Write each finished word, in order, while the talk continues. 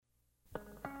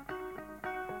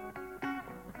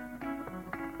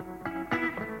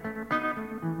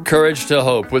Courage to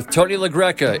Hope with Tony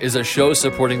LaGreca is a show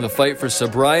supporting the fight for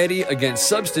sobriety against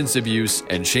substance abuse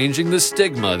and changing the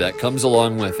stigma that comes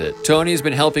along with it. Tony's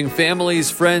been helping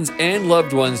families, friends, and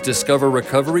loved ones discover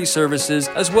recovery services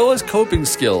as well as coping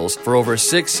skills for over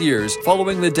 6 years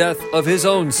following the death of his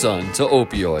own son to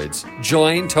opioids.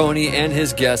 Join Tony and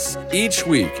his guests each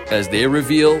week as they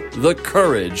reveal the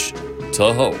courage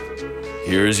to hope.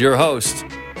 Here's your host,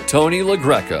 Tony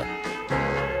LaGreca.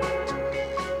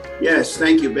 Yes,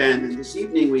 thank you, Ben. And this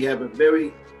evening we have a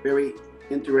very, very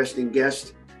interesting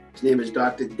guest. His name is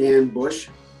Dr. Dan Busch,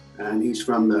 and he's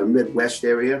from the Midwest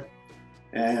area.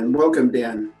 And welcome,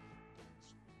 Dan.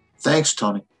 Thanks,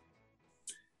 Tony.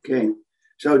 Okay,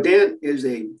 so Dan is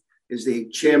the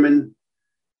chairman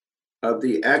of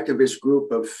the activist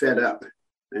group of Fed Up.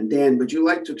 And Dan, would you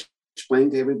like to explain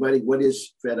to everybody what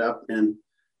is Fed Up and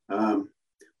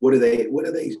what do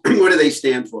they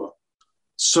stand for?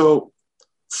 So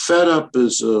Fed Up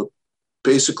is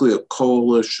basically a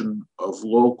coalition of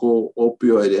local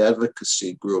opioid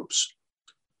advocacy groups.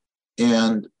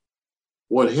 And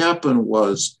what happened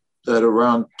was that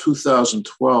around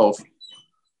 2012,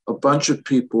 a bunch of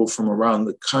people from around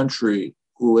the country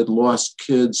who had lost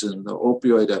kids in the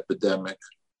opioid epidemic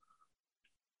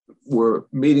were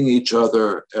meeting each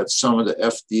other at some of the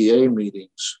FDA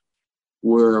meetings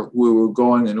where we were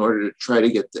going in order to try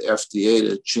to get the FDA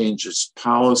to change its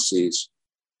policies,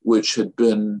 which had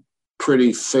been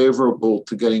pretty favorable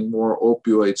to getting more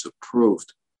opioids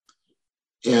approved.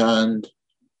 And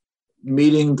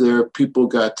meeting there, people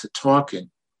got to talking.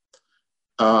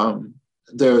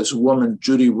 There's a woman,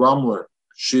 Judy Rumler.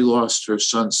 She lost her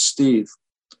son, Steve.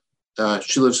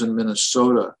 She lives in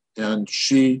Minnesota, and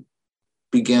she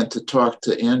began to talk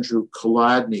to Andrew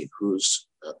Kolodny, who's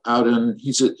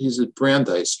he's at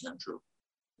Brandeis, Andrew.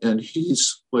 And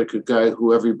he's like a guy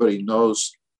who everybody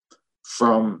knows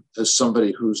as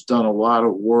somebody who's done a lot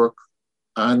of work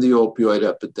on the opioid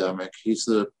epidemic. He's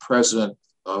the president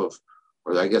or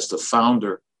I guess the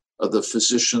founder of the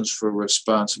Physicians for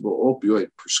Responsible Opioid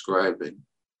Prescribing.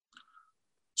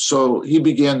 So he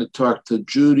began to talk to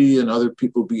Judy, and other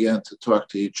people began to talk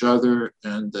to each other,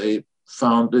 and they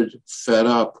founded Fed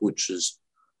Up, which is,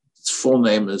 its full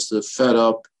name is the Fed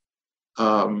Up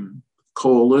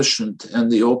Coalition to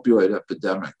End the Opioid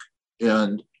Epidemic.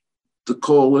 And the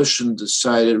coalition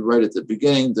decided right at the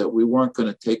beginning that we weren't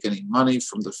going to take any money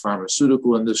from the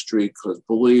pharmaceutical industry because,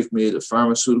 believe me, the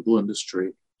pharmaceutical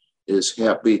industry is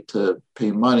happy to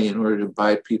pay money in order to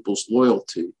buy people's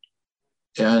loyalty.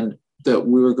 And that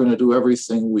we were going to do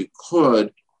everything we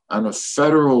could on a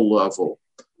federal level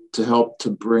to help to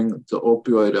bring the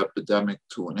opioid epidemic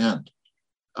to an end.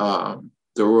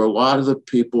 There were a lot of the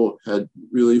people had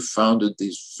really founded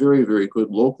these very, very good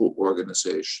local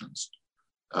organizations.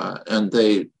 And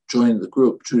they joined the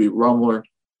group. Judy Rumler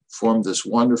formed this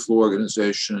wonderful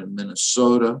organization in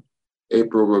Minnesota.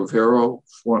 April Rivero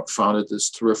founded this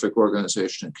terrific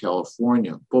organization in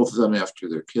California, both of them after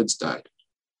their kids died.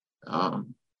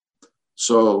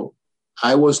 So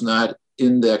I was not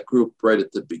in that group right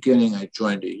at the beginning. I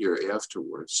joined a year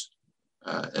afterwards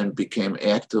and became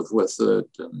active with it.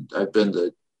 And I've been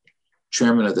the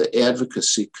chairman of the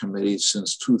advocacy committee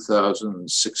since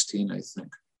 2016, I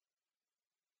think.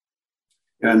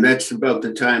 And that's about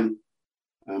the time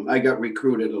I got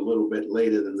recruited a little bit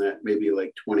later than that, maybe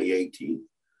like 2018.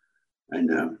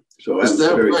 And so is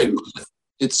that right?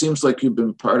 It seems like you've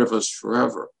been part of us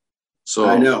forever. So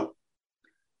I know.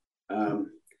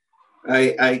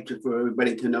 I for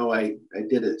everybody to know, I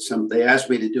did it. They asked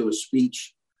me to do a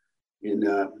speech in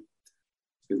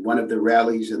one of the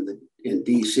rallies in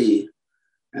DC,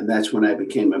 and that's when I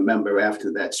became a member.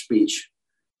 After that speech,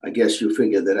 I guess you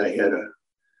figured that I had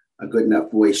a good enough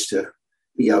voice to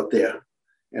be out there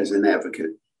as an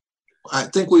advocate. I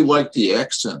think we like the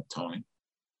accent, Tony.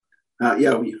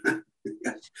 Yeah,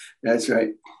 that's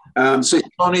right. See,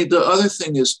 Tony, the other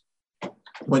thing is,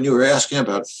 when you were asking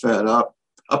about Fed Up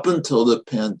until the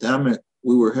pandemic,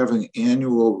 we were having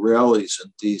annual rallies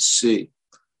in DC.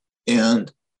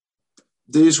 And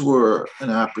these were an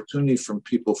opportunity for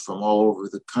people from all over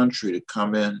the country to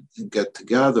come in and get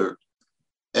together.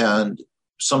 And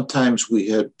sometimes we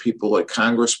had people like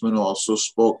congressmen also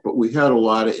spoke, but we had a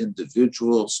lot of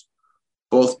individuals,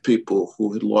 both people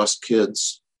who had lost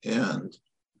kids and,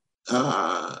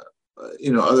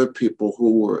 other people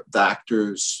who were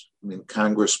doctors,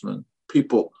 congressmen,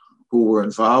 people who were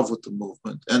involved with the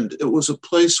movement. And it was a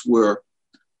place where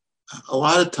a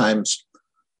lot of times,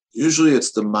 usually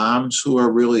it's the moms who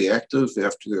are really active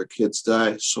after their kids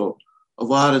die. So a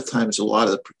lot of times, a lot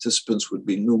of the participants would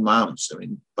be new moms.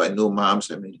 By new moms,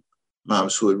 I mean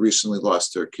moms who had recently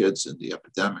lost their kids in the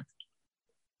epidemic.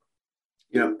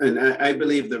 And I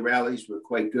believe the rallies were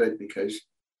quite good because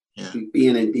Yeah.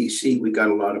 being in DC, we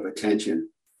got a lot of attention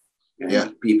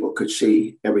and people could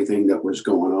see everything that was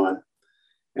going on.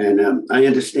 And I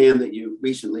understand that you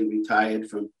recently retired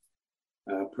from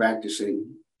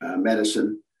practicing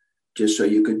medicine just so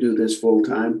you could do this full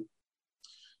time.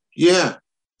 Yeah,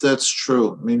 that's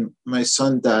true. I mean, my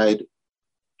son died,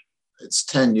 it's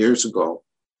 10 years ago.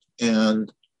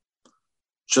 And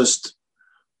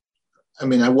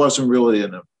I wasn't really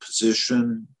in a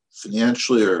position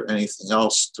financially or anything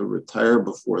else to retire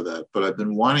before that, but I've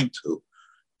been wanting to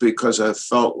because I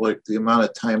felt like the amount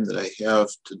of time that I have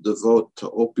to devote to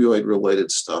opioid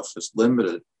related stuff is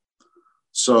limited.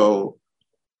 So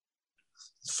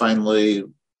finally,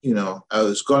 I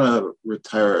was going to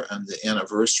retire on the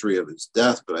anniversary of his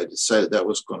death, but I decided that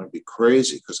was going to be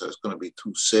crazy because I was going to be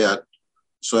too sad.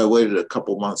 So I waited a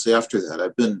couple months after that.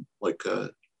 I've been like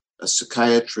a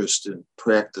psychiatrist in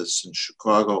practice in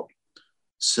Chicago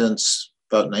since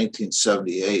about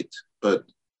 1978, but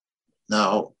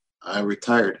now I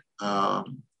retired. I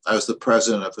was the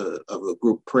president of a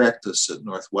group practice at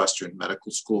Northwestern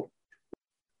Medical School.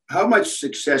 How much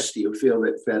success do you feel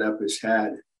that Fed Up has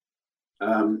had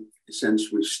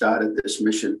since we started this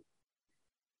mission?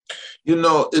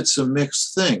 It's a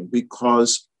mixed thing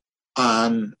because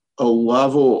on a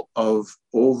level of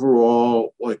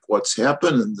overall, like what's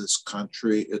happened in this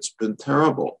country, it's been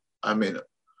terrible. I mean,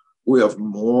 we have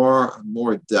more and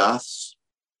more deaths.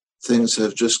 Things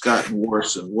have just gotten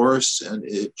worse and worse, and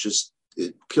it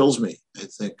kills me, I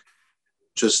think,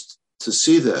 just to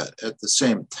see that. At the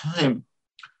same time,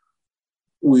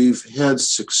 we've had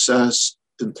success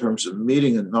in terms of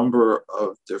meeting a number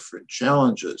of different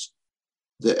challenges.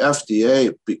 The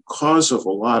FDA, because of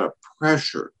a lot of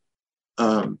pressure,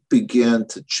 began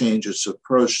to change its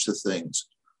approach to things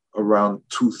around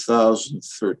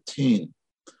 2013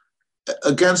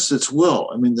 against its will.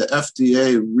 I mean, the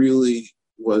FDA really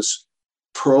was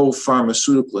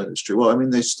pro-pharmaceutical industry. Well, I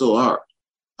mean, they still are.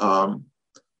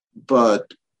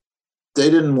 But they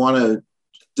didn't want to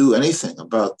do anything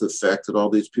about the fact that all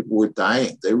these people were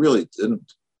dying. They really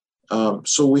didn't.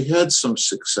 So we had some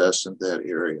success in that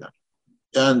area.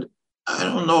 And I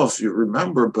don't know if you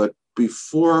remember, but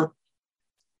before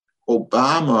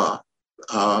Obama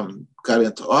got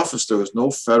into office, there was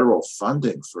no federal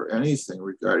funding for anything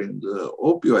regarding the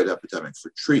opioid epidemic,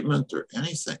 for treatment or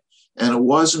anything. And it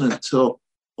wasn't until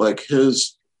like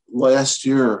his last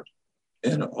year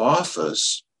in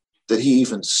office that he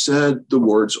even said the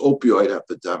words opioid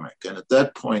epidemic. And at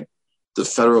that point, the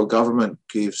federal government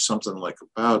gave something like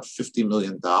about $50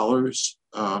 million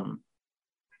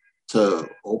to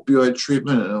opioid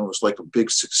treatment, and it was like a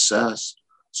big success.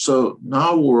 So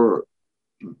now we're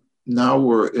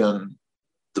in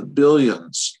the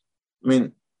billions. I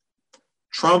mean,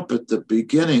 Trump at the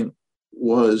beginning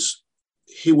was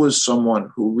someone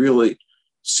who really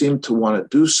seemed to want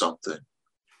to do something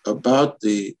about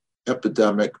the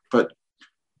epidemic, but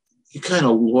he kind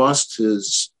of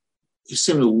he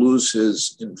seemed to lose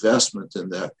his investment in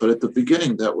that. But at the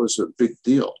beginning, that was a big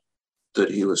deal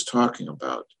that he was talking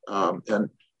about. And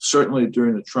certainly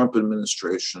during the Trump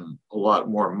administration, a lot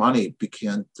more money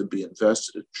began to be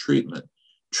invested in treatment.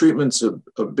 Treatment's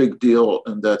a big deal,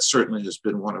 and that certainly has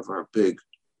been one of our big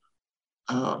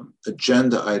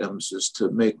agenda items, is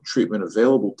to make treatment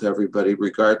available to everybody,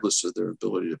 regardless of their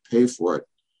ability to pay for it,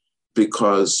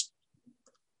 because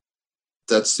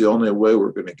that's the only way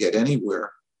we're going to get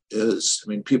anywhere.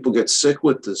 People get sick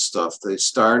with this stuff. They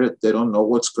start it, they don't know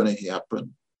what's going to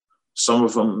happen. Some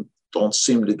of them don't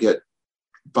seem to get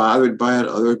bothered by it.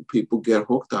 Other people get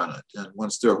hooked on it. And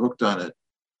once they're hooked on it,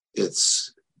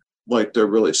 it's like they're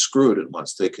really screwed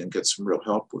unless they can get some real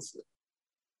help with it.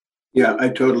 Yeah, I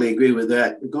totally agree with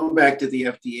that. Going back to the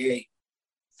FDA,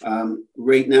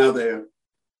 right now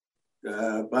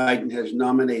Biden has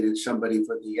nominated somebody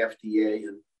for the FDA,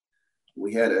 and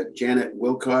we had a Janet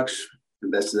Wilcox,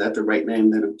 and is that the right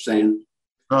name that I'm saying?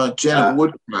 Janet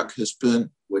Woodcock has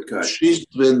been. Woodcock. She's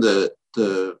been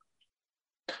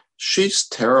she's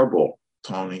terrible,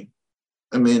 Tony.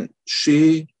 I mean,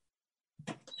 she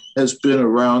has been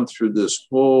around through this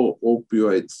whole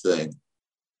opioid thing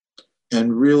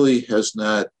and really has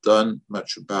not done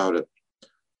much about it.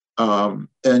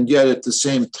 And yet at the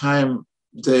same time,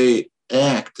 the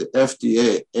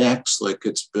FDA acts like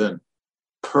it's been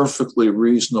perfectly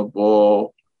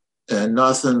reasonable and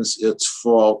nothing's its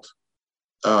fault.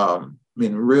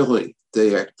 Really,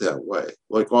 they act that way.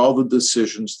 Like all the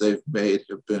decisions they've made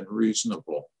have been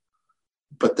reasonable,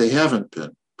 but they haven't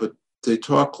been, but they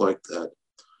talk like that.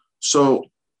 So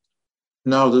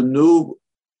now the new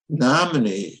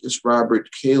nominee is Robert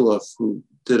Califf, who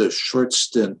did a short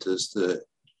stint as the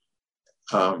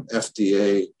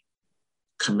FDA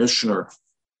commissioner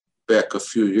back a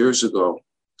few years ago.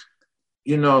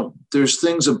 You know, there's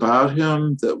things about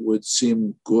him that would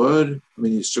seem good. I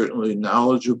mean, he's certainly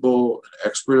knowledgeable and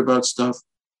expert about stuff,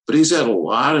 but he's had a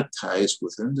lot of ties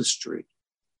with industry.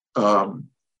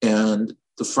 And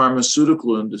the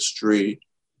pharmaceutical industry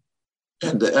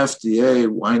and the FDA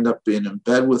wind up being in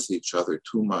bed with each other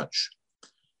too much.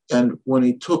 And when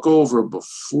he took over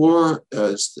before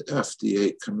as the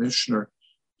FDA commissioner,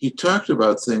 he talked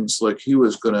about things like he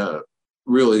was going to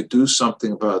really do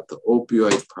something about the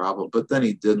opioid problem, but then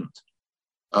he didn't.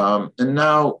 And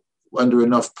now, under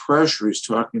enough pressure, he's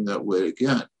talking that way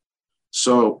again.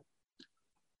 So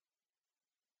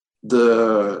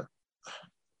we're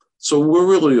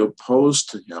really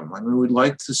opposed to him. I mean, we'd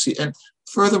like to see, and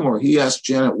furthermore, he asked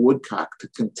Janet Woodcock to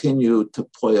continue to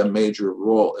play a major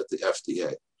role at the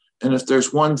FDA. And if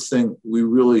there's one thing we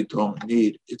really don't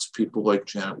need, it's people like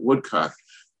Janet Woodcock.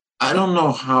 I don't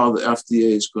know how the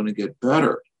FDA is going to get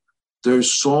better.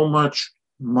 There's so much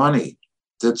money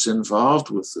that's involved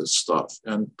with this stuff,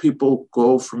 and people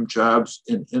go from jobs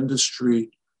in industry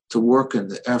to work in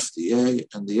the FDA,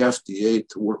 and the FDA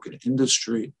to work in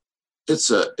industry.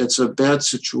 It's a bad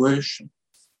situation.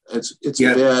 It's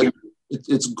bad.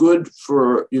 It's good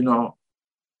for, you know,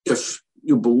 if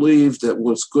you believe that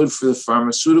what's good for the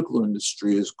pharmaceutical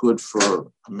industry is good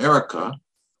for America,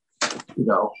 you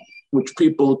know, which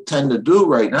people tend to do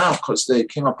right now because they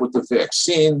came up with the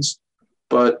vaccines.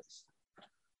 But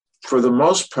for the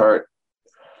most part,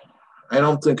 I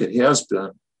don't think it has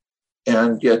been.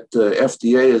 And yet the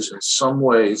FDA is in some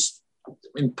ways, I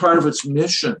mean, part of its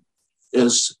mission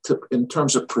is to, in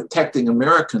terms of protecting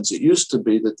Americans. It used to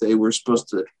be that they were supposed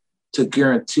to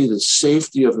guarantee the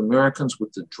safety of Americans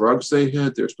with the drugs they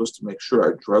had. They're supposed to make sure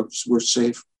our drugs were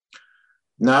safe.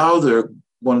 Now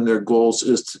one of their goals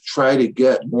is to try to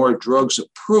get more drugs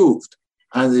approved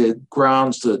on the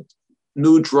grounds that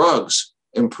new drugs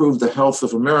improve the health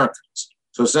of Americans.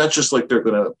 So it's not just like they're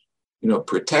going to, you know,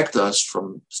 protect us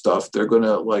from stuff. They're going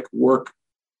to like work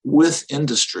with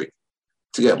industry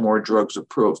to get more drugs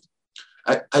approved.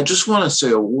 I just want to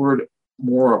say a word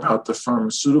more about the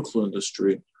pharmaceutical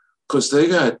industry, because they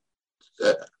got,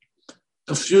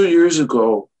 a few years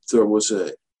ago, there was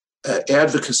an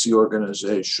advocacy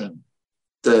organization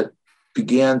that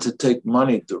began to take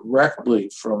money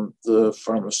directly from the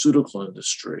pharmaceutical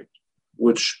industry,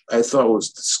 which I thought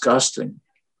was disgusting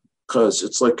because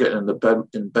it's like getting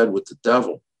in bed with the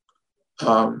devil.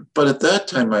 But at that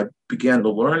time, I began to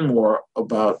learn more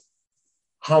about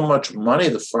how much money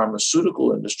the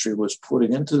pharmaceutical industry was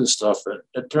putting into this stuff. And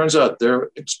it turns out their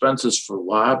expenses for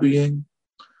lobbying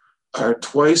are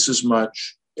twice as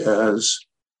much as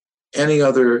any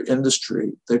other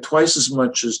industry. They're twice as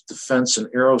much as defense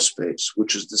and aerospace,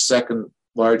 which is the second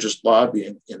largest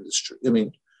lobbying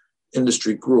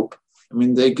industry group. I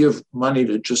mean, they give money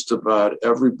to just about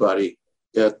everybody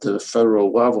at the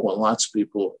federal level and lots of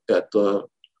people at the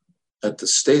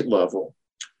state level.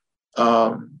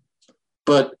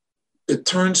 But it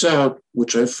turns out,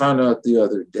 which I found out the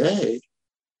other day,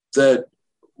 that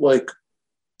like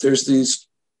there's these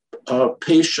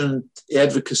patient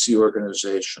advocacy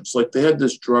organizations. Like they had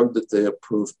this drug that they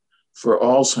approved for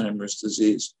Alzheimer's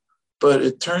disease. But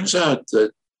it turns out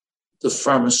that the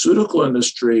pharmaceutical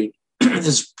industry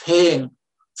is paying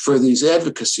for these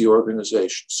advocacy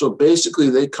organizations. So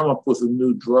basically they come up with a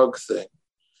new drug thing.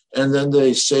 And then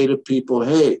they say to people,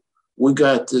 hey, we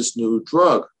got this new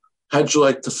drug. How'd you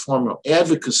like to form an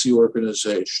advocacy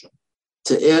organization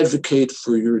to advocate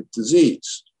for your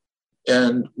disease?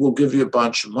 And we'll give you a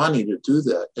bunch of money to do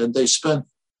that. And they spend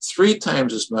 3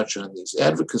 times as much on these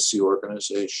advocacy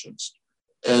organizations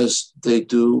as they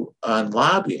do on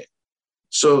lobbying.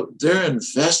 So their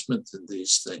investment in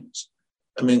these things,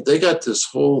 I mean, they've got the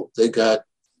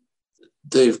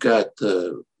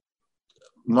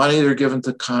money they're giving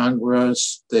to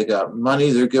Congress. They got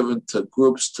money they're giving to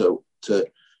groups to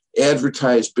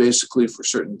advertise basically for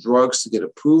certain drugs to get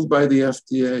approved by the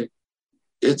FDA.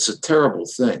 It's a terrible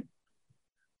thing.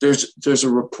 There's a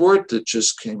report that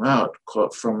just came out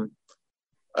from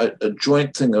a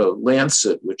joint thing, a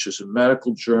Lancet, which is a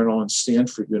medical journal, and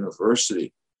Stanford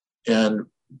University. And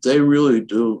they really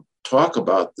do talk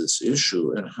about this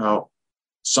issue and how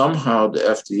somehow the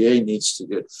FDA needs to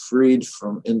get freed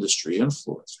from industry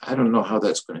influence. I don't know how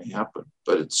that's going to happen,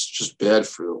 but it's just bad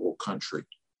for the whole country.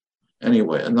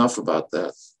 Anyway, enough about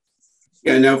that.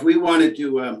 Yeah, now if we wanted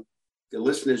to, the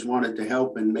listeners wanted to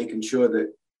help in making sure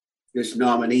that this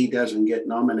nominee doesn't get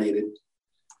nominated.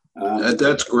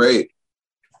 That's great.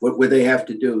 What would they have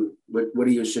to do? What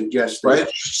do you suggest? Write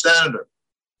Senator.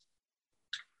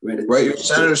 Write your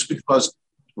senators because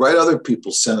write other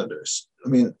people's senators. I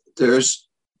mean, because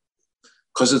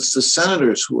it's the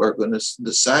senators who are going to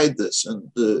decide this,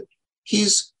 and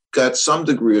he's got some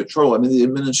degree of control. I mean, the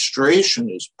administration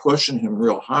is pushing him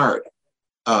real hard,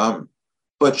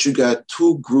 but you got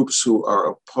two groups who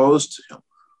are opposed to him.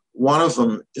 One of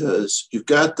them is you've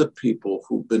got the people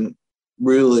who've been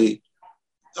really,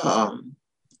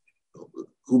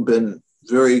 who've been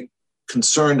very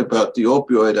concerned about the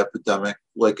opioid epidemic,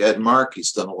 like Ed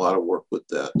Markey's done a lot of work with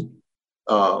that.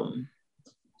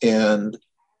 And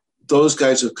those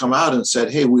guys have come out and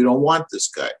said, hey, we don't want this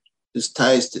guy. His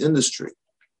ties to industry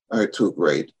are too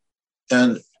great.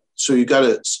 And so you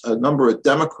got a number of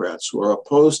Democrats who are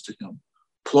opposed to him.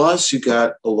 Plus, you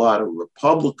got a lot of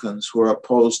Republicans who are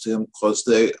opposed to him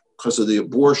because of the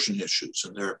abortion issues.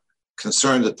 And they're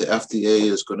concerned that the FDA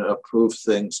is going to approve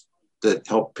things that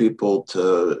help people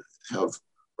to have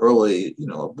early,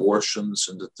 abortions,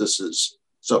 and that this is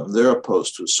something they're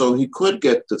opposed to. So he could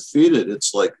get defeated.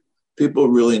 It's like people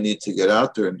really need to get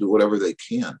out there and do whatever they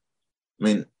can. I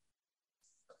mean,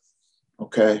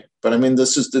 okay, but I mean,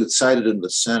 this is decided in the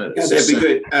Senate. Yeah, that'd be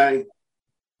good.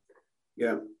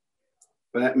 Yeah,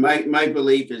 but my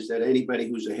belief is that anybody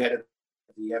who's ahead of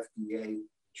the FDA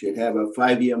should have a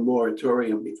 5-year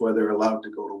moratorium before they're allowed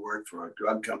to go to work for a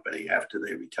drug company after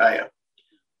they retire.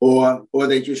 Or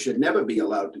they just should never be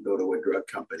allowed to go to a drug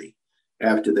company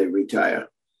after they retire.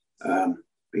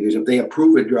 Because if they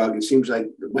approve a drug, it seems like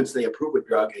once they approve a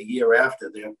drug, a year after,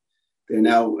 they're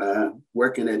now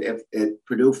working at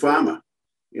Purdue Pharma,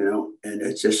 and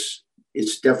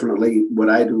it's definitely what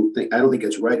I do think. I don't think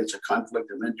it's right. It's a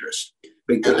conflict of interest.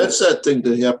 Because that's that thing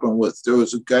that happened there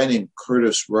was a guy named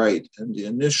Curtis Wright, and the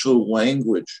initial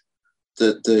language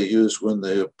that they used when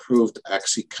they approved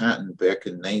OxyContin back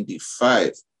in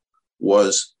 '95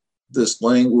 was this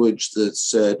language that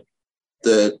said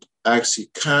that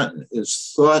OxyContin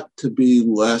is thought to be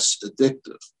less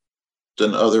addictive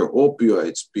than other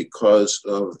opioids because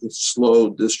of its slow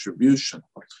distribution.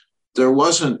 There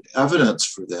wasn't evidence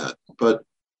for that, but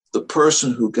the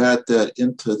person who got that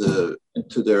into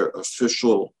their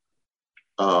official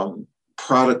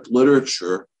product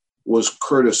literature was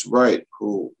Curtis Wright,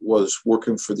 who was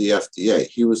working for the FDA.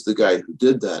 He was the guy who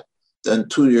did that. Then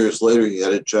 2 years later, he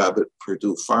had a job at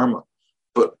Purdue Pharma.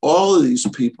 But all of these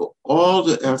people, all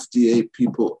the FDA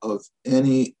people of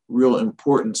any real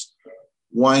importance,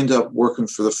 wind up working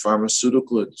for the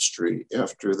pharmaceutical industry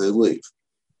after they leave.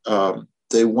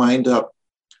 They wind up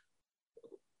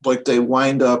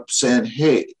saying,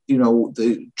 hey,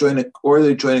 they join a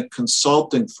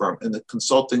consulting firm, and the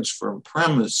consulting firm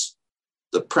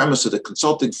the premise of the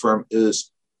consulting firm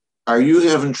is, are you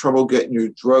having trouble getting your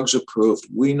drugs approved?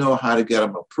 We know how to get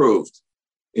them approved.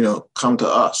 Come to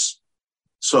us.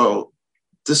 So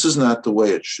this is not the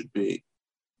way it should be.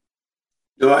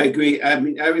 No, I agree. I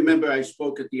mean, I remember I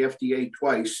spoke at the FDA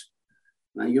twice.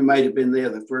 Now, you might have been there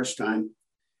the first time,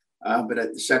 but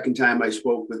at the second time I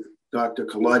spoke with Dr.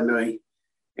 Kolodny,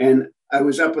 and I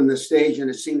was up on the stage, and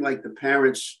it seemed like the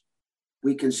parents,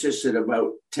 we consisted of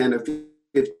about 10 or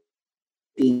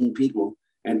 15 people,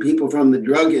 and people from the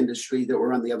drug industry that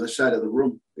were on the other side of the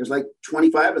room. There's like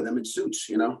 25 of them in suits,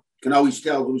 You can always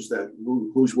tell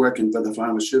who's working for the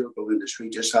pharmaceutical industry,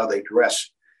 just how they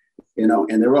dress, and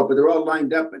they're all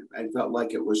lined up. And I felt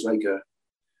like it was like a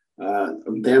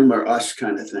them or us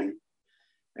kind of thing.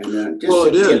 And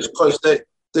it is, because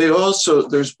they also,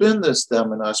 there's been this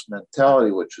them and us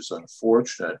mentality, which is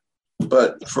unfortunate.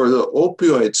 But for the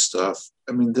opioid stuff,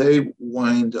 I mean, they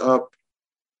wind up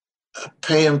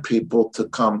paying people to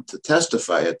come to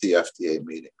testify at the FDA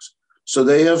meetings. So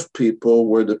they have people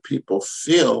where the people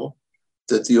feel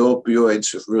that the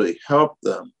opioids have really helped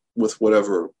them with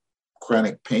whatever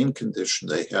chronic pain condition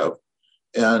they have.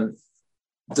 And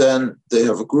then they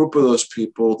have a group of those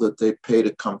people that they pay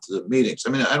to come to the meetings.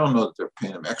 I mean, I don't know that they're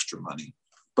paying them extra money,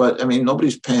 but I mean,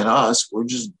 nobody's paying us. We're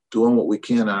just doing what we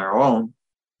can on our own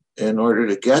in order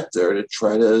to get there, to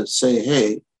try to say,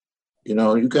 hey,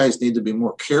 you guys need to be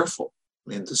more careful.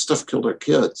 I mean, this stuff killed our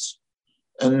kids.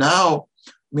 And now,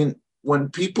 I mean, when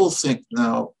people think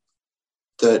now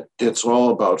that it's all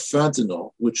about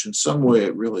fentanyl, which in some way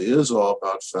it really is all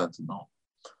about fentanyl,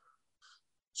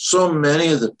 so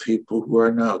many of the people who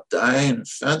are now dying of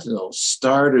fentanyl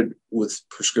started with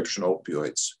prescription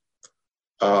opioids.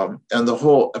 And the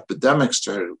whole epidemic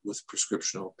started with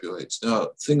prescription opioids. Now,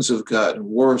 things have gotten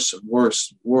worse and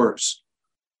worse and worse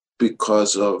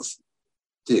because of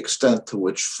the extent to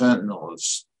which fentanyl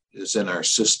is in our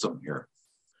system here.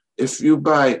 If you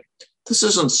buy, this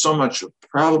isn't so much a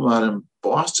problem out in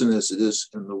Boston as it is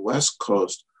in the West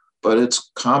Coast, but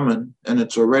it's common and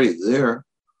it's already there.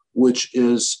 which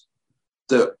is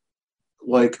that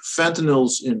like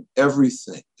fentanyl's in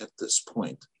everything at this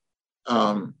point.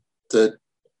 That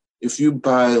if you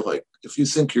buy, like, if you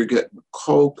think you're getting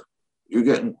Coke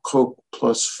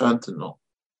plus fentanyl.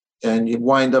 And you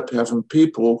wind up having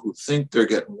people who think they're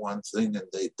getting one thing and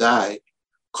they die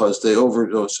because they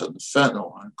overdose on the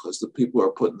fentanyl, because the people who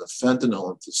are putting the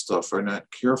fentanyl into stuff are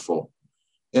not careful.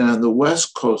 And on the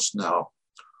West Coast now,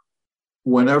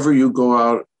 whenever you go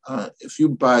out, if you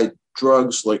buy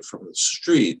drugs like from the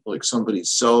street, like somebody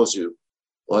sells you,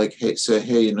 like, hey,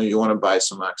 you want to buy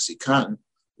some OxyContin,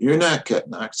 you're not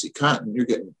getting OxyContin, you're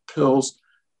getting pills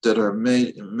that are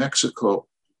made in Mexico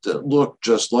that look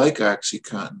just like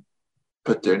OxyContin,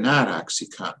 but they're not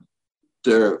OxyContin.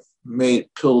 They're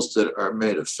pills that are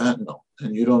made of fentanyl,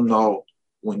 and you don't know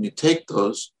when you take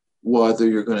those whether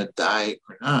you're going to die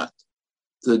or not.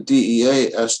 The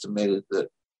DEA estimated that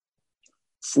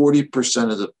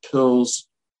 40% of the pills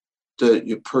that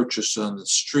you purchase on the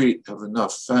street have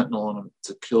enough fentanyl in them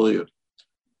to kill you.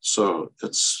 So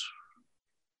it's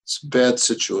a bad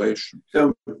situation.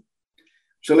 So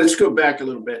let's go back a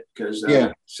little bit, because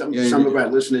some of our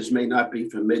listeners may not be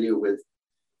familiar with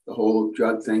the whole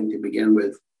drug thing to begin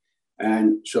with.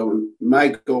 And so my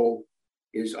goal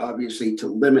is obviously to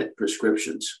limit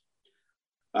prescriptions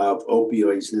of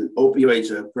opioids. And opioids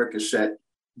are Percocet,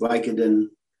 Vicodin,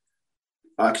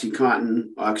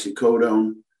 OxyContin,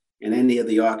 oxycodone, and any of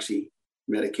the oxy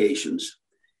medications.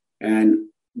 And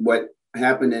what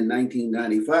happened in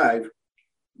 1995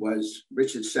 was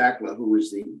Richard Sackler, who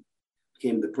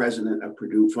became the president of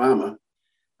Purdue Pharma,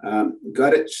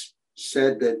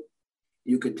 said that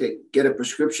you could get a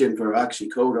prescription for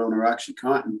oxycodone or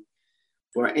OxyContin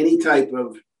for any type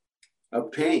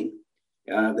of pain.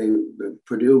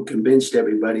 Purdue convinced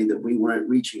everybody that we weren't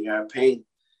reaching our pain.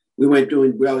 We weren't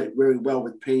doing very well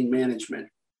with pain management,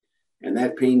 and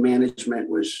that pain management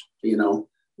was we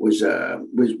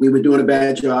were doing a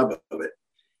bad job of it,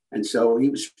 and so he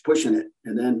was pushing it.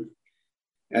 And then,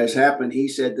 as happened, he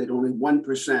said that only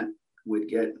 1% would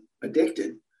get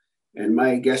addicted. And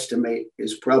my guesstimate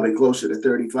is probably closer to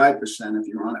 35% if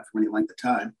you're on it for any length of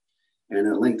time. And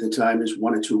a length of time is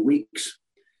 1 or 2 weeks.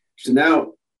 So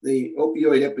now the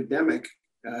opioid epidemic,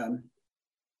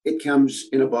 it comes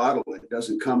in a bottle. It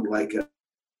doesn't come like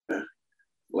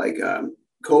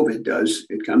COVID does.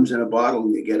 It comes in a bottle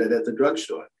and you get it at the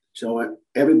drugstore. So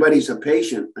everybody's a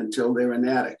patient until they're an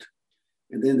addict.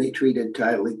 And then they treat it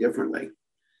entirely differently.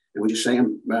 And would you say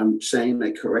I'm saying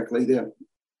that correctly there?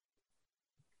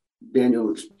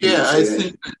 Daniel? Yeah, I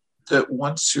think that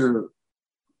once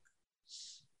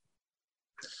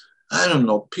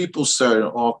people start in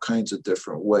all kinds of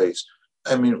different ways.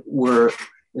 I mean, where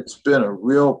it's been a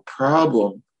real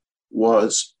problem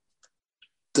was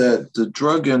that the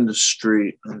drug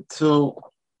industry,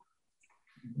 until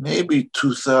maybe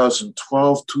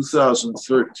 2012,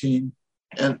 2013,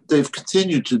 and they've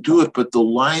continued to do it, but the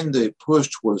line they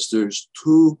pushed was there's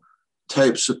 2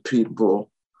 types of people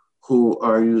who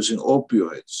are using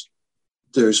opioids.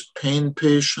 There's pain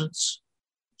patients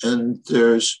and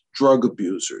there's drug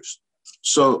abusers.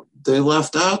 So they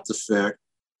left out the fact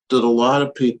that a lot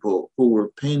of people who were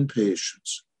pain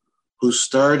patients who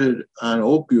started on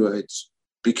opioids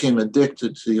became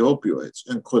addicted to the opioids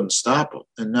and couldn't stop them.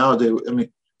 And now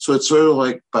so it's sort of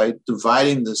like by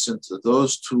dividing this into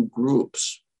those 2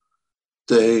 groups,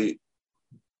 they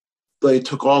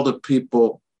took all the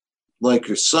people like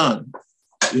your son,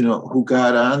 who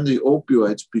got on the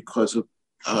opioids because of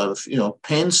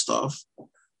pain stuff,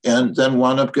 and then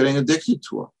wound up getting addicted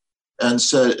to them,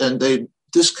 and they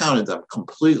discounted them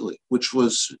completely, which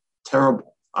was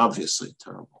terrible, obviously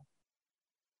terrible.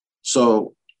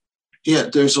 So, yeah,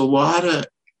 there's a lot of,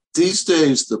 these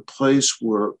days, the place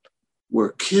where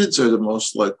kids are the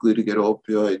most likely to get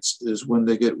opioids is when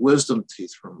they get wisdom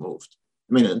teeth removed.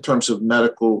 I mean, in terms of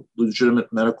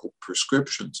legitimate medical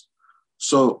prescriptions.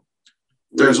 So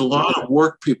there's a lot of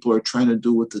work people are trying to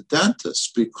do with the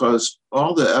dentists, because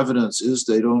all the evidence is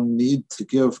they don't need to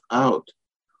give out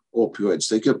opioids.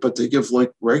 They give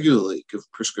regularly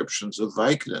give prescriptions of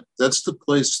Vicodin. That's the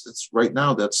place that's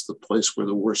the place where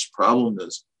the worst problem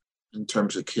is in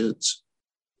terms of kids.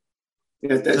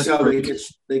 Yeah, that's how they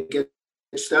get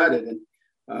started.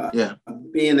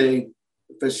 And being a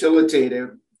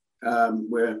facilitator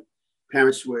where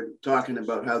parents were talking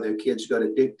about how their kids got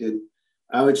addicted,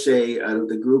 I would say out of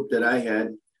the group that I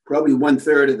had, probably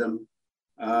 1/3 of them,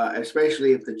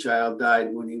 especially if the child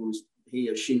died when he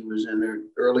or she was in their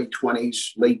early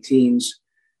 20s, late teens,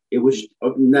 it was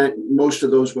not, most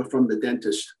of those were from the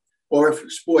dentist or a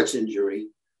sports injury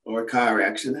or a car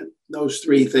accident. Those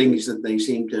 3 things that they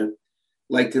seem to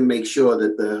like to make sure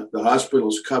that the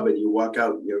hospital's covered. You walk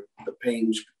out, the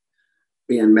pain's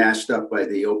being masked up by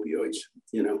the opioids,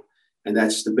 and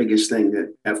that's the biggest thing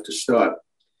that have to stop.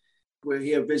 We're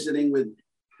here visiting with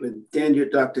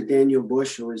Dr. Daniel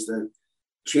Busch, who is the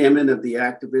chairman of the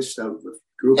activists of the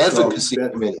group Advocacy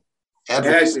called Committee.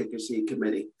 Advocacy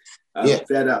Committee. Yeah.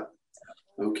 Fed Up.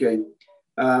 Okay.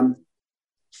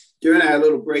 During our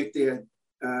little break there,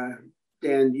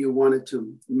 Dan, you wanted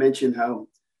to mention how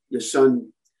your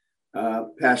son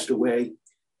passed away,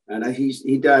 and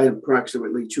he died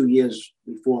approximately 2 years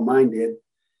before mine did.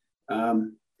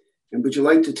 And would you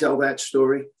like to tell that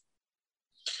story?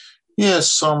 Yeah,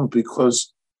 some,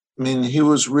 because he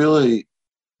was really,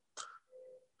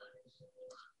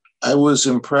 I was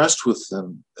impressed with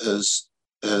him as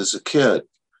a kid.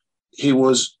 He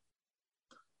was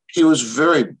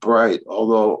very bright,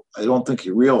 although I don't think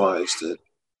he realized it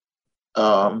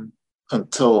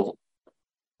until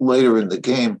later in the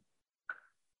game.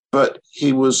 But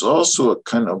he was also a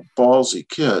kind of ballsy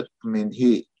kid.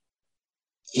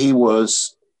 He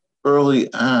was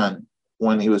early on,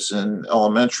 when he was in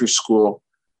elementary school,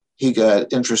 he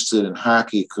got interested in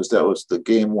hockey because that was the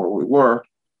game where we were,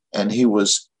 and he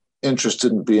was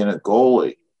interested in being a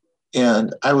goalie.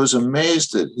 And I was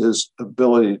amazed at his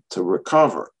ability to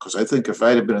recover, because I think if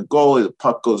I'd have been a goalie, the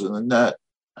puck goes in the net,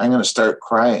 I'm going to start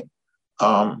crying.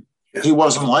 He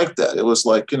wasn't like that. It was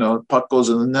like, the puck goes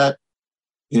in the net,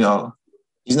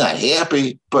 he's not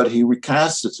happy, but he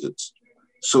reconstitutes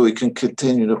so he can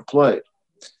continue to play.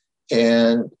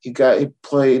 And he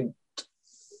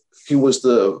was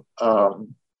the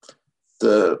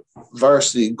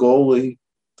varsity goalie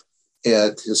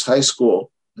at his high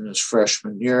school in his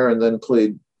freshman year, and then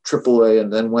played AAA,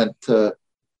 and then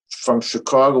from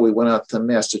Chicago, he went out to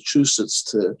Massachusetts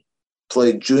to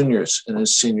play juniors in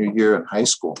his senior year in high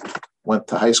school. Went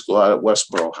to high school out at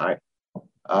Westboro High.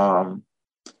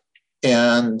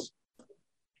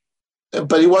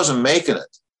 But he wasn't making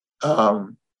it.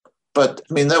 But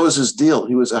that was his deal.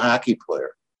 He was a hockey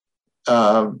player.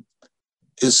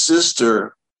 His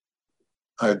sister,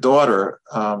 our daughter,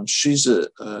 she's a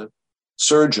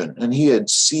surgeon, and he had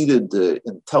ceded the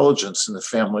intelligence in the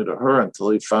family to her until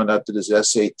he found out that his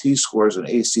SAT scores and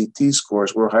ACT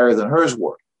scores were higher than hers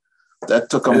were. That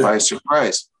took him by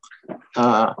surprise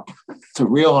to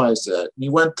realize that. He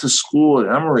went to school at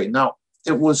Emory. Now,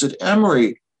 it was at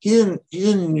Emory. He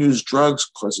didn't use drugs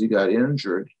because he got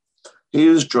injured. He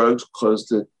used drugs because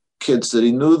the kids that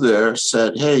he knew there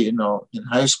said, hey, in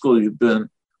high school, you've been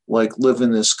like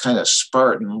living this kind of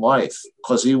Spartan life,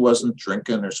 because he wasn't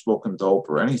drinking or smoking dope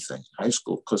or anything in high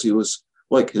school, because he was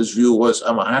like, his view was,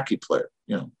 I'm a hockey player.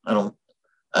 I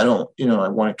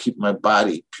want to keep my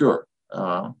body pure.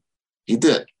 He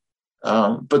did.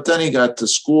 But then he got to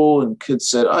school and kids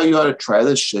said, oh, you ought to try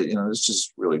this shit. This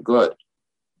is really good.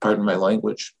 Pardon my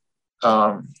language.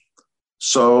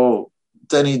 So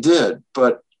then he did.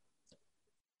 But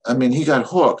he got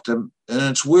hooked. And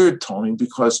it's weird, Tony,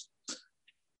 because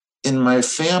in my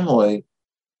family,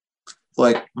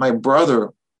 like my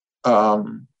brother,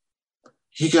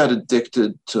 he got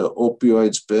addicted to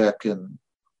opioids back in,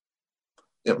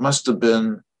 it must have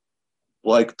been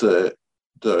like the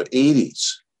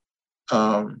 80s.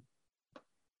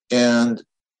 And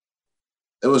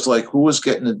it was like, who was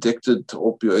getting addicted to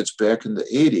opioids back in the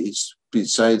 80s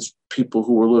besides people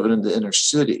who were living in the inner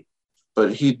city?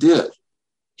 But he did.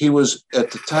 He was, at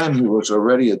the time, he was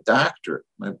already a doctor,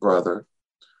 my brother,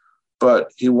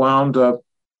 but he wound up,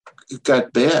 it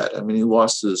got bad. He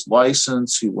lost his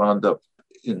license. He wound up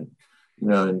in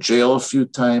jail a few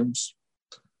times.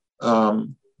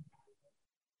 And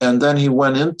then he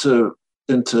went into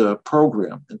a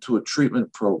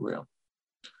treatment program,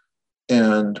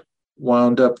 and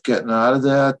wound up getting out of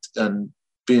that and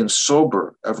being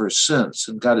sober ever since,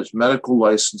 and got his medical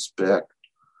license back.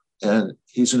 And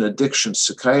he's an addiction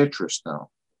psychiatrist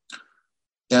now.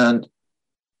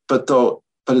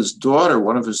 But his daughter,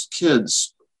 one of his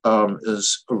kids,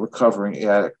 is a recovering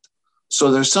addict.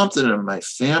 So there's something in my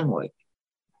family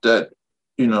that,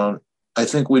 I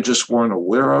think we just weren't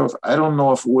aware of. I don't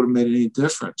know if it would have made any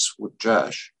difference with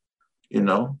Josh,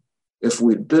 if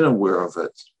we'd been aware of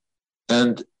it.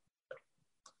 And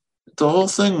the whole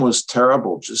thing was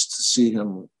terrible, just to see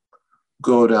him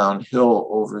go downhill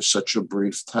over such a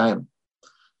brief time.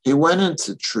 He went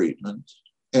into treatment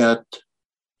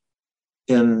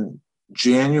in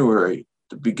January,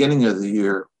 the beginning of the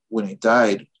year, when he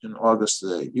died in August of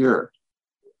that year.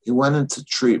 He went into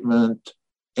treatment,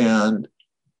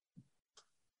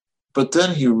 but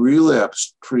then he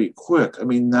relapsed pretty quick.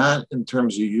 Not in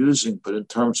terms of using, but in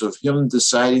terms of him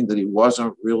deciding that he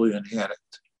wasn't really an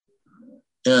addict.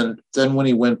 And then when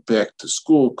he went back to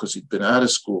school, because he'd been out of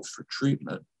school for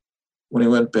treatment, when he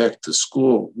went back to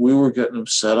school, we were getting him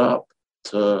set up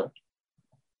to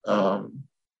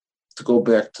go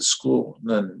back to school. And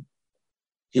then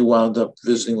he wound up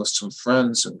visiting with some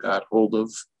friends and got hold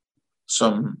of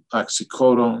some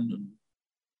oxycodone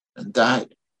and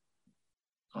died,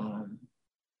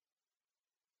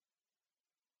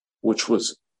 which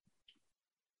was,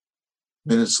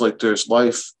 I mean, it's like there's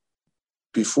life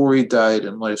before he died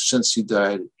and life since he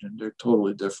died, and they're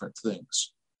totally different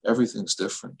things. Everything's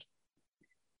different.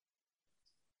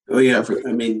 Oh yeah,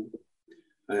 I mean,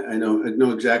 I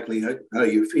know exactly how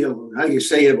you feel, how you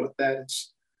say about that.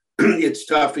 It's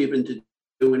tough even to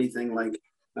do anything like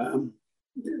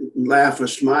laugh or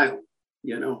smile,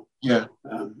 you know. Yeah.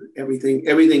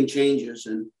 Everything changes,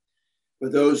 and for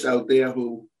those out there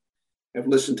who have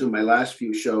listened to my last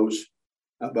few shows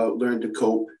about learn to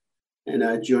cope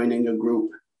and joining a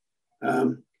group,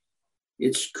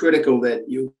 it's critical that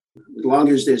you, as long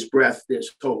as there's breath,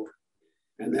 there's hope.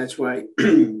 And that's why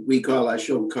we call our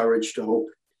show Courage to Hope.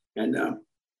 And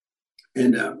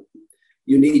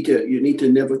you need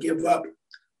to never give up.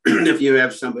 If you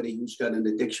have somebody who's got an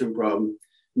addiction problem,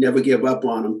 never give up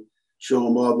on them. Show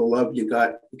them all the love you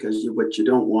got, because what you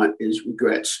don't want is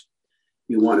regrets.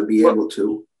 You want to be able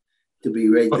to be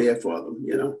right there for them,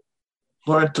 you know.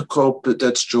 Learn to Cope,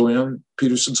 that's Joanne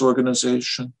Peterson's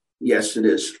organization. Yes, it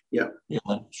is. Yeah. Yeah.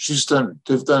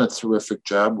 They've done a terrific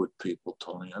job with people,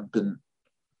 Tony.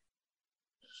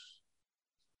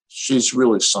 She's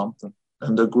really something.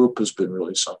 And the group has been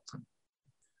really something.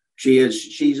 She is.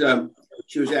 She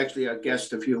was actually our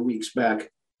guest a few weeks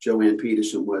back. Joanne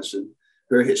Peterson was, and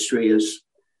her history is,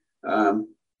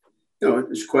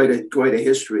 it's quite a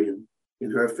history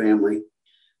in her family.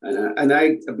 And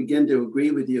I begin to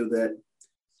agree with you that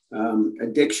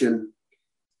addiction,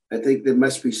 I think there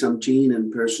must be some gene in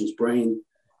a person's brain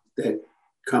that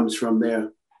comes from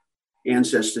their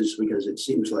ancestors, because it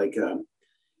seems like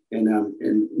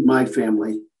in my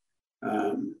family,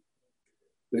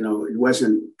 it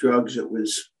wasn't drugs, it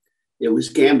was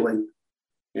gambling.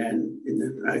 And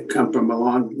I come from a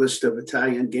long list of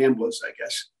Italian gamblers, I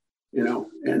guess,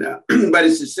 but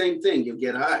it's the same thing. You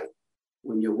get high.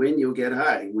 When you win, you'll get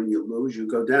high. When you lose, you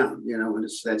go down, and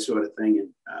it's that sort of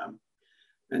thing.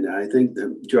 And I think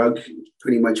the drug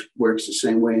pretty much works the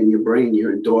same way in your brain.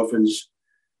 Your endorphins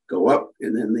go up,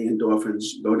 and then the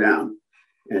endorphins go down.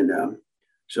 And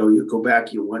so you go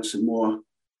back, you want some more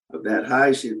of that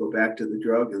high, so you go back to the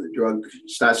drug, and the drug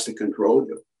starts to control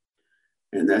you.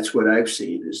 And that's what I've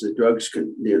seen, is the drugs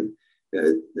can,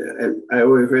 I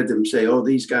always heard them say, oh,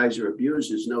 these guys are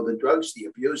abusers. No, the drug's the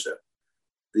abuser.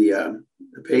 The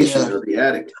patient or the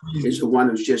addict is the one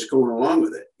who's just going along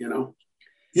with it,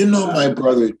 my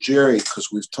brother Jerry, because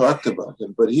we've talked about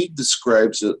him, but he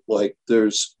describes it like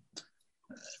there's,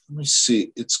 let me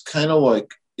see, it's kind of like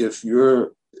if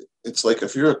you're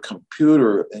a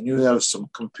computer and you have some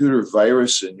computer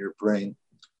virus in your brain,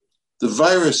 the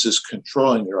virus is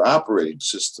controlling your operating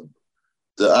system.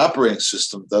 The operating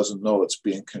system doesn't know it's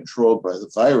being controlled by the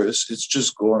virus. It's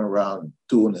just going around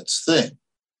doing its thing.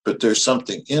 But there's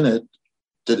something in it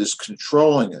that is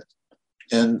controlling it.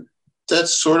 And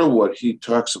that's sort of what he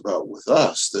talks about with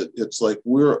us, that it's like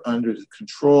we're under the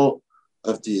control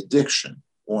of the addiction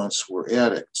once we're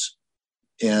addicts.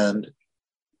 And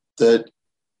that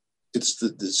it's the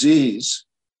disease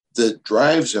that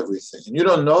drives everything. And you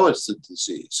don't know it's the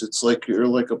disease. It's like you're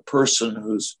like a person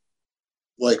who's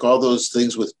like all those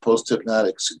things with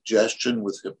post-hypnotic suggestion,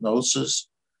 with hypnosis,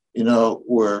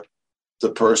 where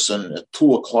the person at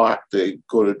 2:00, they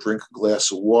go to drink a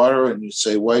glass of water, and you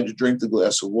say, why'd you drink the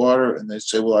glass of water? And they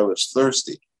say, well, I was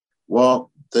thirsty.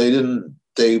 Well,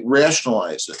 they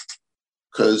rationalize it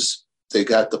because they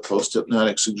got the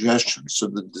post-hypnotic suggestion. So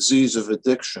the disease of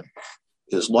addiction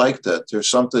is like that. There's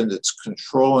something that's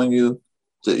controlling you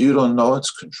that you don't know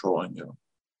it's controlling you.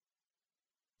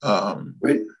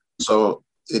 Right. So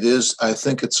it is, I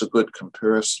think it's a good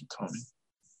comparison, Tony.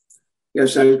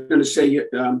 Yes, I was going to say,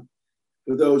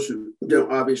 for those who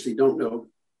obviously don't know,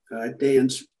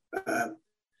 Dan's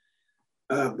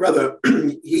brother,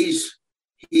 he's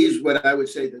what I would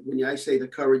say, that when I say the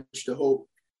courage to hope,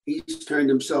 he's turned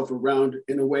himself around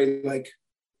in a way like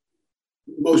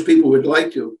most people would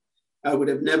like to. I would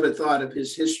have never thought of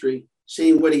his history.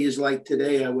 Seeing what he is like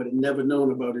today, I would have never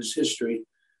known about his history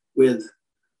with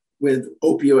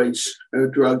opioids or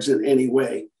drugs in any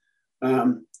way.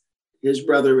 His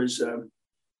brother is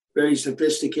very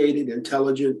sophisticated,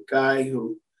 intelligent guy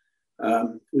who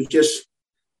was just,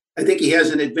 I think he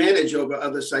has an advantage over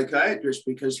other psychiatrists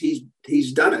because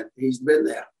he's done it. He's been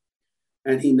there.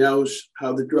 and he knows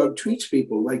how the drug treats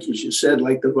people, like you just said,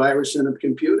 like the virus in a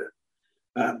computer.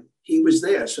 He was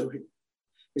there, so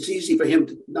it's easy for him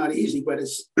to, not easy, but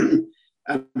it's,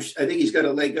 I think he's got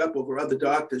a leg up over other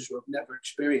doctors who have never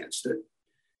experienced it.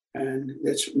 And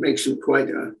that makes him quite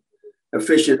an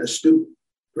efficient, astute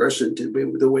person to be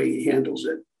the way he handles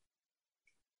it.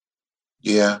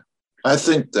 Yeah, I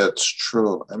think that's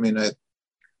true. I mean,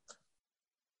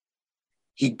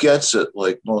 he gets it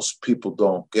like most people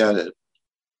don't get it.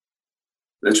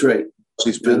 That's right.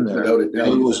 He's been there.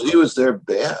 He was there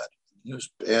bad. He was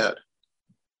bad.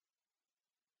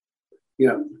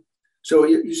 Yeah. So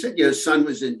you said your son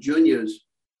was in juniors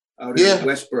out in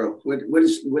Westboro. What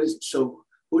is so?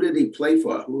 Who did he play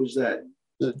for? Who was that?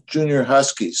 The Junior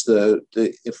Huskies, in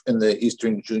the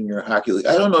Eastern Junior Hockey League.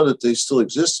 I don't know that they still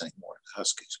exist anymore, the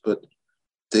Huskies, but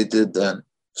they did then.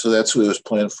 So that's who he was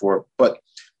playing for. But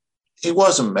he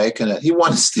wasn't making it. He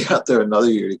wanted to stay out there another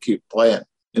year to keep playing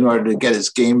in order to get his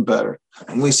game better.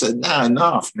 And we said, nah,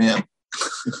 enough, man.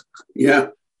 Yeah.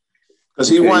 Because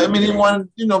he wanted,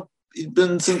 he'd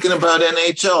been thinking about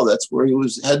NHL. That's where he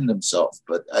was heading himself.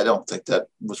 But I don't think that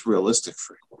was realistic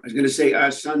for him. I was going to say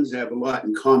our sons have a lot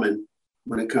in common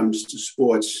when it comes to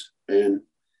sports and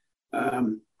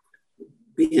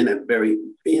being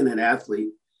an athlete.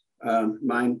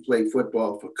 Mine played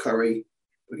football for Curry,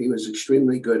 but he was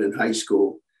extremely good in high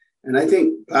school. And I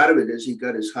think part of it is he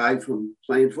got his high from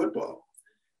playing football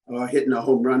or hitting a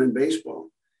home run in baseball.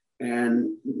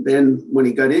 And then when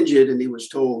he got injured and he was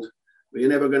told, well, you're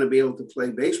never going to be able to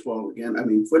play football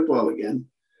again.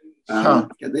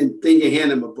 And then you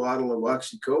hand him a bottle of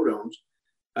oxycodones.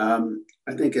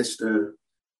 I think it's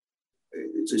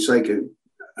just like a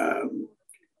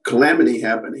calamity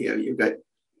happened here. You've got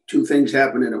two things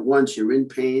happening at once. You're in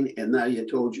pain, and now you're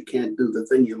told you can't do the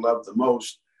thing you love the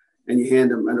most, and you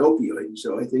hand him an opioid.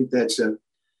 So I think that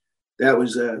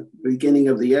was the beginning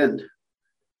of the end,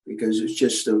 because it's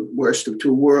just the worst of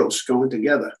two worlds going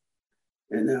together,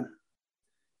 and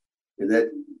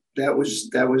that was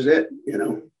it,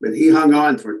 But he hung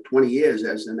on for 20 years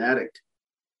as an addict,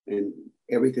 and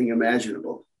everything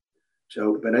imaginable.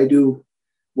 So, but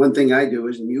one thing I do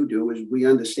is, and you do, is we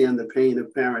understand the pain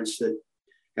of parents that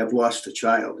have lost a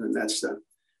child, and that's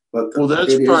part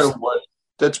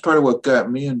of what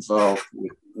got me involved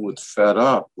with Fed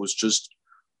Up, was just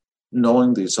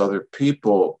knowing these other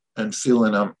people and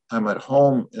feeling I'm at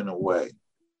home in a way,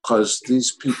 because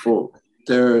these people,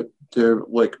 they're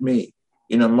like me.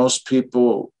 Most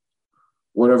people,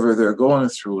 whatever they're going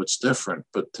through, it's different.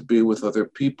 But to be with other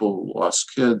people who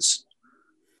lost kids,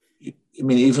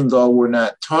 even though we're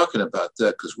not talking about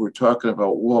that, because we're talking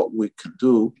about what we can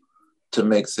do to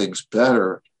make things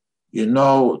better,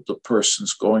 the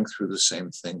person's going through the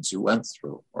same things you went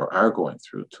through or are going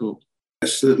through too.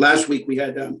 So last week we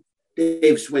had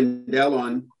Dave Swindell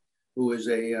on, who is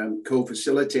a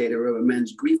co-facilitator of a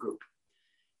men's grief group.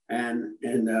 And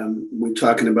we're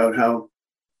talking about how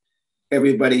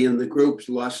everybody in the groups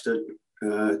lost a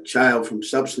child from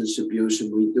substance abuse,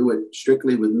 and we do it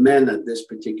strictly with men at this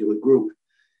particular group.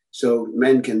 So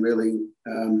men can really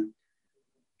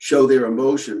show their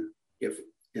emotion,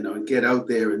 and get out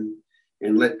there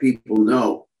and let people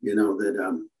know,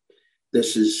 that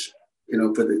this is,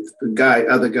 for the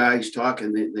other guys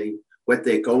talking, they what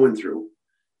they're going through,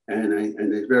 and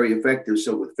it's very effective.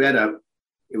 So with Fed Up,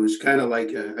 it was kind of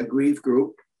like a grief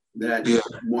group that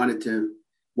wanted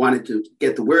to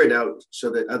get the word out so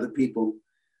that other people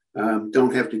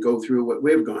don't have to go through what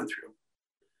we've gone through.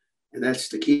 And that's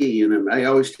the key. And I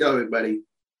always tell everybody,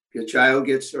 if your child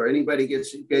gets, or anybody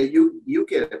gets, you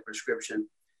get a prescription,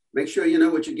 make sure you know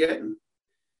what you're getting.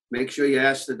 Make sure you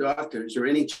ask the doctor, is there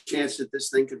any chance that this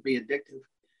thing could be addictive?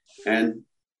 And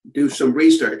do some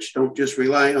research. Don't just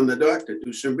rely on the doctor.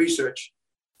 Do some research.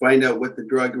 Find out what the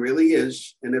drug really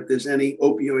is and if there's any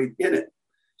opioid in it.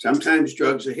 Sometimes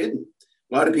drugs are hidden.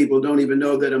 A lot of people don't even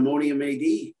know that ammonium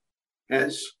AD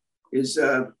is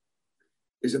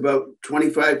about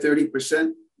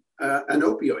 25-30% an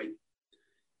opioid.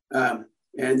 And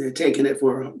they're taking it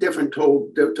for a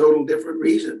total different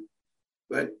reason.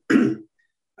 But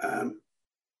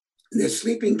there's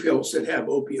sleeping pills that have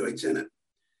opioids in it.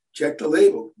 Check the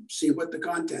label, see what the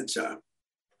contents are.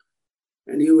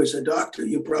 And you as a doctor,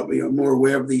 you probably are more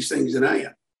aware of these things than I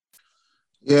am.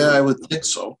 Yeah, I would think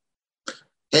so.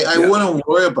 Hey, I wouldn't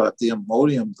worry about the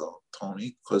Imodium though,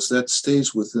 Tony, because that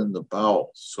stays within the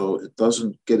bowel, so it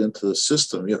doesn't get into the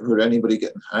system. You ever heard anybody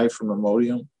getting high from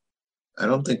Imodium? I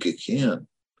don't think you can.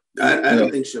 I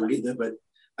don't think so either, but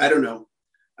I don't know.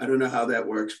 I don't know how that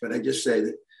works, but I just say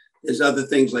that there's other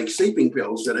things like sleeping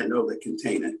pills that I know that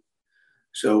contain it.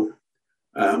 So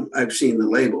I've seen the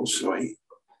labels, so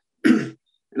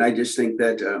and I just think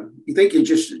that you think you're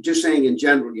just saying in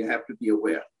general, you have to be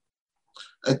aware.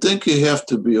 I think you have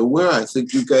to be aware. I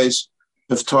think you guys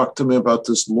have talked to me about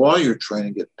this law you're trying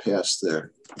to get passed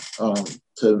there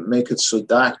to make it so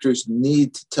doctors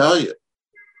need to tell you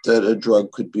that a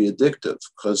drug could be addictive,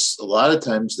 because a lot of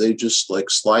times they just like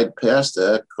slide past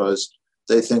that because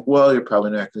they think, well, you're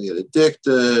probably not going to get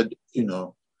addicted,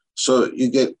 so you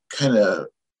get kind of,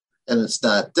 and it's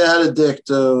not that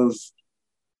addictive.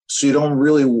 So you don't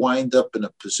really wind up in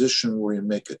a position where you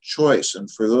make a choice.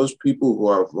 And for those people who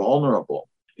are vulnerable,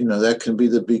 that can be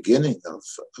the beginning of.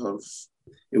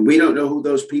 And we don't know who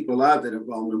those people are that are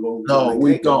vulnerable. No,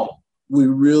 we don't. We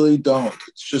really don't.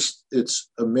 It's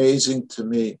amazing to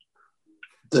me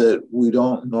that we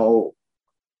don't know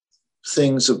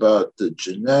things about the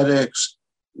genetics.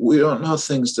 We don't know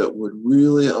things that would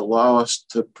really allow us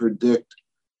to predict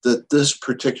that this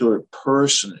particular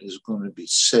person is going to be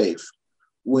safe.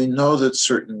 We know that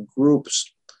certain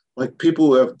groups, like people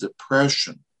who have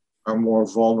depression, are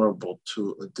more vulnerable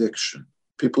to addiction.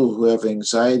 People who have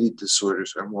anxiety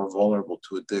disorders are more vulnerable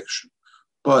to addiction.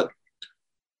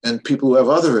 And people who have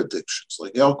other addictions,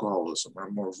 like alcoholism, are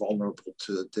more vulnerable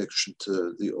to addiction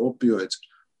to the opioids.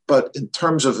 But in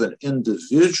terms of an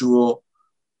individual,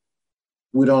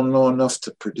 we don't know enough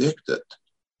to predict it,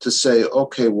 to say,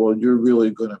 okay, well, you're really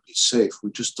going to be safe.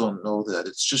 We just don't know that.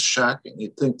 It's just shocking.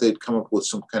 You'd think they'd come up with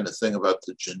some kind of thing about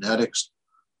the genetics,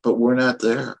 but we're not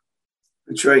there.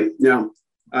 That's right. Now,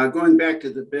 going back to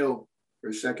the bill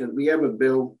for a second, we have a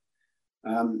bill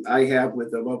I have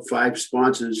with about 5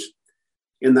 sponsors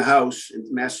in the House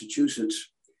in Massachusetts,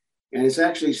 and it's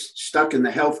actually stuck in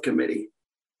the Health Committee.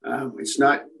 It's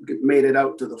not made it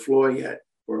out to the floor yet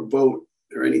for a vote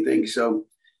or anything. So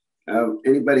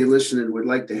anybody listening would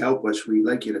like to help us, we'd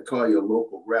like you to call your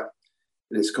local rep.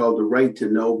 And it's called the Right to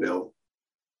Know Bill.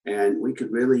 And we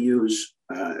could really use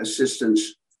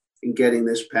assistance in getting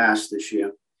this passed this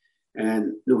year.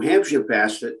 And New Hampshire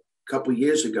passed it a couple of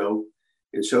years ago,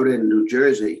 and so did New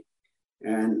Jersey.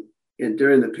 And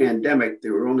during the pandemic,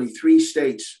 there were only 3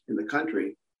 states in the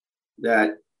country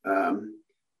that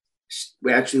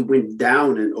we actually went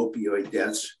down in opioid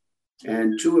deaths.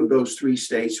 And 2 of those 3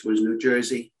 states was New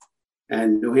Jersey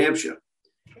and New Hampshire.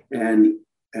 And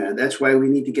that's why we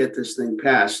need to get this thing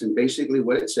passed. And basically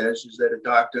what it says is that a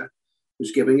doctor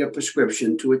who's giving a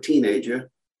prescription to a teenager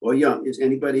or young, is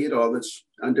anybody at all that's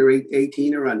under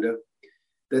 18 or under,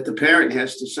 that the parent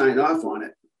has to sign off on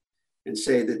it and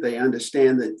say that they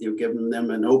understand that you're giving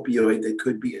them an opioid that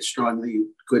could be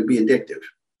addictive.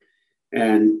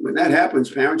 And when that happens,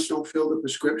 parents don't fill the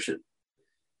prescription.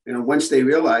 Once they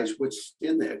realize what's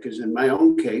in there, because in my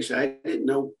own case, I didn't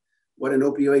know what an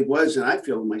opioid was, and I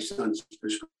filled my son's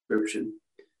prescription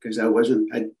because I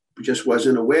just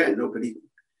wasn't aware. Nobody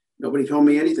told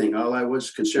me anything. All I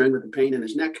was concerned with the pain in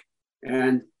his neck,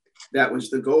 and that was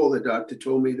the goal. The doctor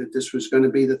told me that this was going to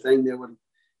be the thing that would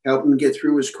help him get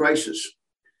through his crisis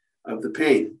of the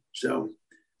pain. So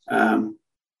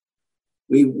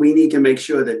we need to make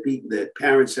sure that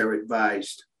parents are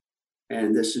advised.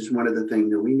 And this is one of the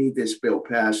things that we need this bill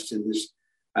passed. And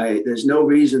there's no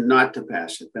reason not to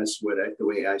pass it. That's the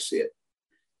way I see it.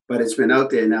 But it's been out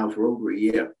there now for over a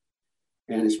year.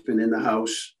 And it's been in the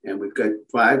House. And we've got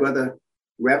 5 other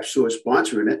reps who are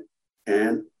sponsoring it.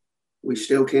 And we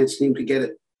still can't seem to get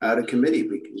it out of committee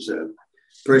because the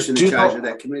person in charge of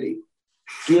that committee.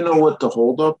 Do you know what the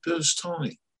holdup is,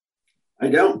 Tony? I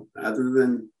don't, other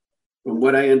than from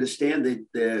what I understand,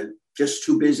 they're just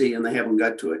too busy and they haven't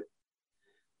got to it.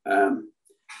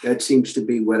 That seems to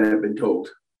be what I've been told.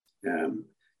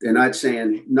 They're not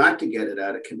saying not to get it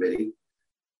out of committee,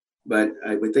 but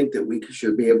I would think that we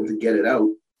should be able to get it out.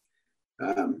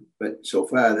 But so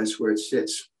far, that's where it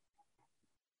sits.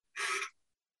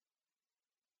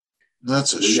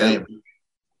 That's a shame.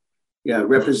 Yeah,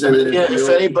 Representative. Yeah, if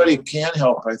anybody can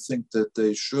help, I think that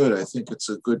they should. I think it's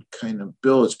a good kind of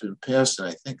bill. It's been passed in,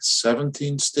 I think,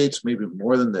 17 states, maybe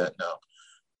more than that now,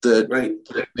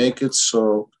 that make it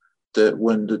so that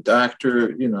when the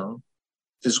doctor,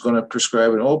 is going to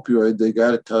prescribe an opioid, they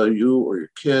got to tell you or your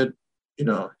kid,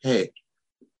 hey,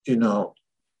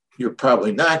 you're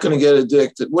probably not going to get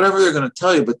addicted, whatever they're going to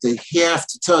tell you, but they have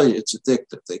to tell you it's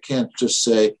addictive. They can't just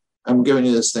say, I'm giving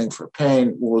you this thing for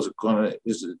pain.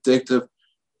 Is it addictive?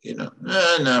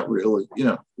 Not really,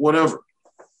 whatever.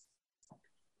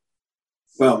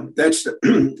 Well, that's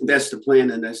the plan.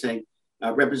 And I say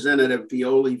Representative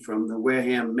Violi from the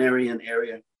Wareham, Marion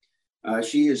area.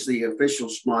 She is the official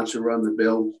sponsor on the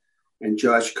bill, and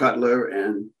Josh Cutler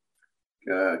and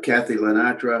Kathy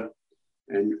Lenatra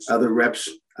and other reps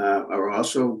are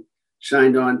also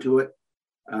signed on to it.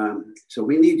 So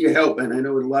we need your help. And I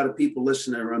know a lot of people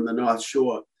listening are on the North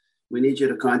Shore. We need you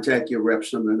to contact your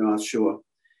reps on the North Shore.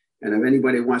 And if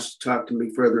anybody wants to talk to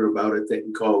me further about it, they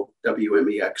can call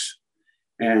WMEX.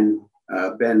 And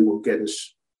Ben will get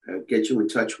you in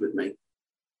touch with me,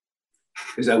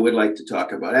 because I would like to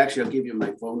talk about it. Actually, I'll give you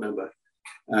my phone number,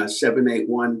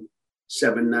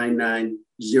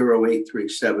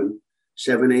 781-799-0837,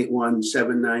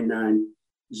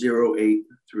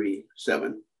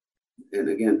 781-799-0837. And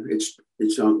again, it's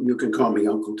on, you can call me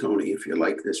Uncle Tony if you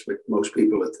like this, but most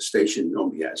people at the station know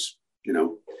me as,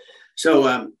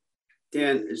 So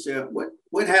Dan, is there,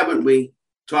 what haven't we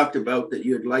talked about that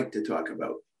you'd like to talk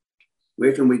about?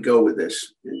 Where can we go with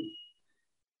this?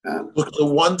 Look, the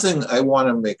one thing I want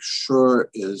to make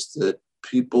sure is that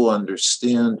people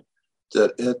understand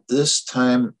that at this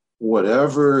time,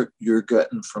 whatever you're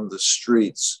getting from the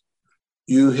streets,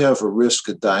 you have a risk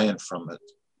of dying from it.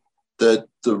 That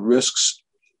the risks,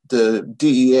 the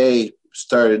DEA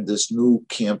started this new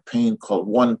campaign called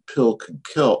One Pill Can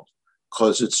Kill,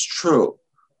 because it's true.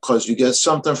 Because you get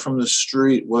something from the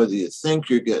street, whether you think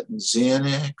you're getting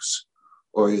Xanax,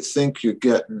 or you think you're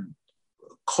getting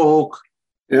Coke,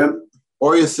 yeah,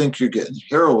 or you think you're getting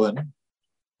heroin,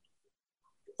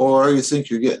 or you think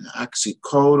you're getting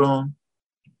oxycodone,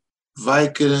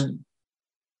 Vicodin,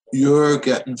 you're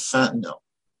getting fentanyl.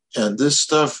 And this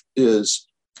stuff is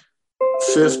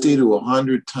 50 to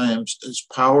 100 times as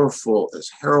powerful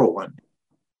as heroin.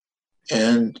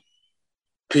 And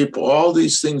people, all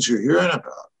these things you're hearing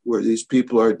about, where these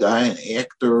people are dying,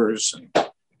 actors and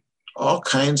all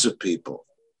kinds of people,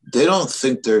 they don't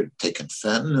think they're taking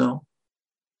fentanyl.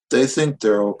 They think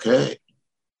they're okay.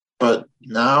 But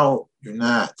now you're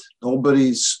not.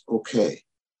 Nobody's okay.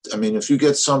 I mean, if you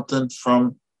get something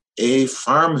from a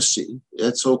pharmacy,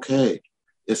 it's okay.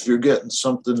 If you're getting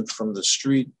something from the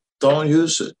street, don't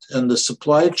use it. And the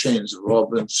supply chains have all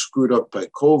been screwed up by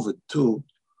COVID too.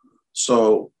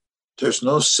 So there's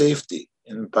no safety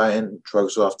in buying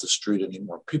drugs off the street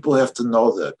anymore. People have to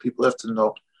know that. People have to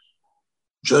know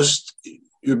just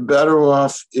you're better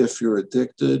off if you're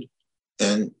addicted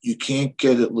and you can't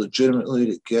get it legitimately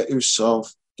to get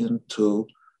yourself into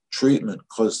treatment,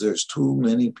 because there's too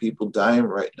many people dying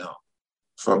right now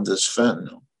from this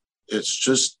fentanyl. It's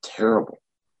just terrible.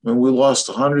 I mean, we lost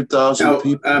 100,000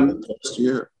 people last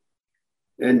year.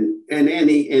 And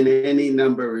any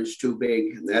number is too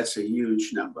big. And that's a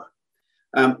huge number.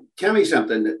 Tell me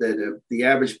something that the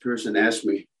average person asks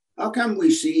me. How come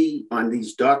we see on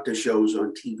these doctor shows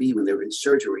on TV when they're in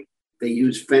surgery, they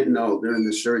use fentanyl during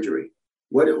the surgery?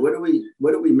 What are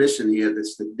we missing here?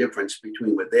 That's the difference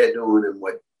between what they're doing and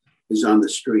what is on the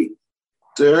street.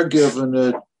 They're giving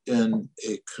it in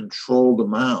a controlled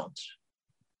amount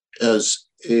as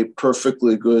a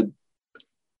perfectly good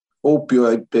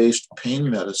opioid-based pain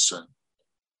medicine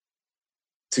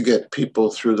to get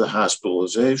people through the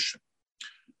hospitalization.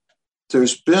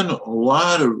 There's been a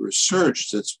lot of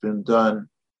research that's been done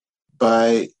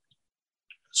by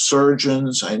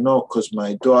surgeons. I know because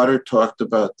my daughter talked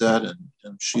about that, and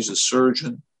she's a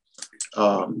surgeon.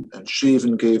 And she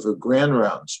even gave her grand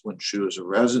rounds when she was a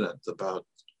resident about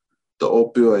the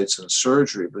opioids and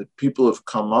surgery. But people have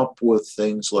come up with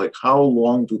things like, how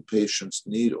long do patients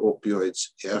need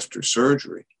opioids after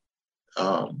surgery?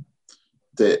 And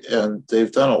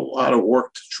they've done a lot of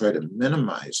work to try to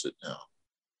minimize it now.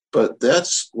 But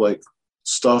that's like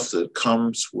stuff that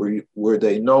comes where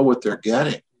they know what they're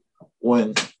getting.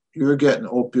 When you're getting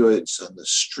opioids on the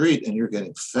street and you're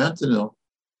getting fentanyl,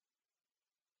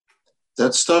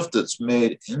 that's stuff that's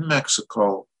made in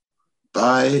Mexico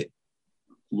by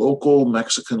local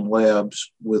Mexican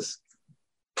labs with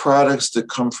products that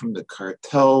come from the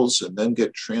cartels and then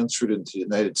get transferred into the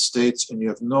United States. And you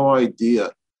have no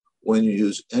idea when you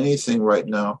use anything right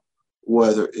now,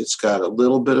 whether it's got a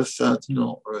little bit of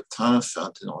fentanyl or a ton of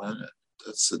fentanyl in it.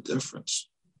 That's the difference.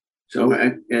 So,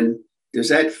 and does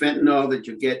that fentanyl that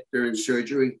you get during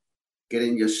surgery get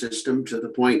in your system to the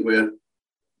point where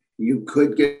you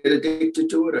could get addicted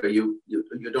to it, or you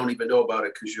don't even know about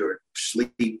it because you're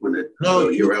asleep when you're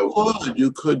out? You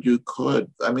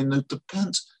could. I mean, it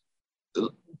depends.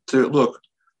 Look,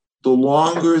 the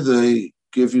longer they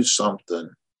give you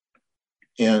something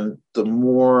and the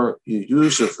more you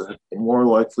use of it, the more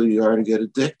likely you are to get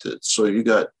addicted. So you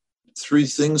got three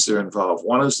things that are involved.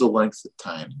 One is the length of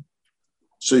time.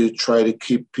 So you try to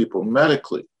keep people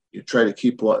medically. You try to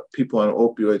keep people on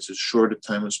opioids as short a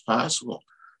time as possible.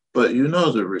 But you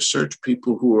know, the research,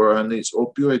 people who are on these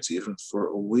opioids even for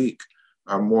a week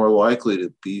are more likely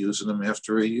to be using them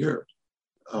after a year.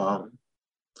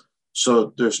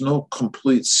 So there's no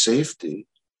complete safety.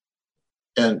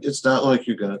 And it's not like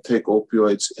you're going to take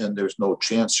opioids and there's no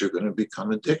chance you're going to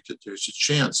become addicted. There's a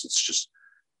chance. It's just,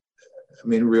 I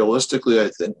mean, realistically, I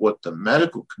think what the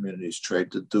medical community's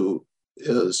tried to do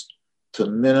is to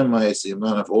minimize the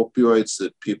amount of opioids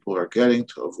that people are getting,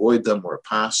 to avoid them where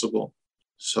possible.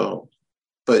 So,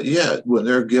 but yeah, when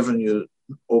they're giving you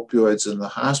opioids in the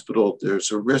hospital,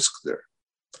 there's a risk there.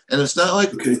 And it's not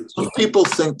like some people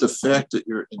think the fact that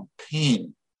you're in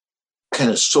pain kind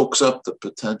of soaks up the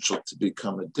potential to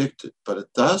become addicted, but it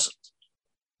doesn't.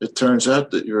 It turns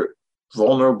out that you're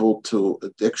vulnerable to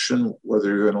addiction,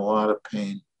 whether you're in a lot of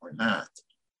pain or not.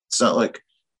 It's not like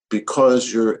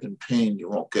because you're in pain, you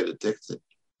won't get addicted.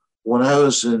 When I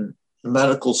was in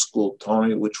medical school,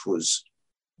 Tony, which was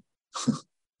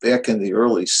back in the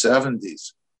early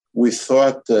 70s, we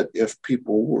thought that if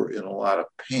people were in a lot of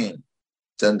pain,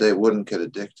 then they wouldn't get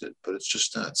addicted, but it's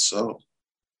just not so.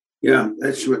 Yeah,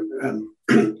 that's what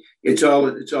it's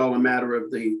all a matter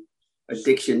of the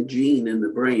addiction gene in the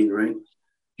brain, right?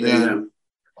 Yeah. And,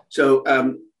 so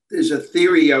there's a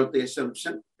theory out there,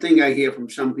 something I hear from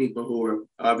some people who are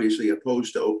obviously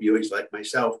opposed to opioids like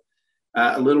myself.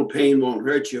 A little pain won't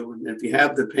hurt you. And if you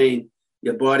have the pain,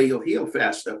 your body will heal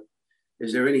faster.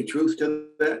 Is there any truth to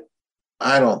that?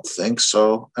 I don't think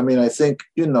so. I mean, I think,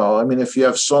 if you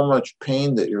have so much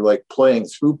pain that you're like playing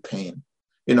through pain,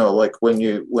 like when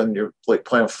you're like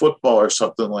playing football or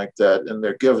something like that, and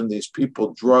they're giving these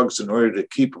people drugs in order to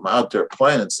keep them out there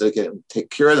playing so they can take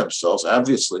care of themselves.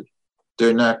 Obviously,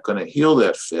 they're not going to heal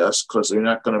that fast because they're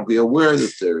not going to be aware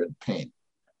that they're in pain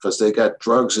because they got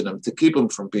drugs in them to keep them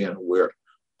from being aware.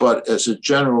 But as a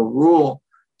general rule,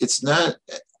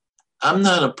 I'm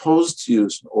not opposed to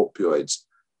using opioids.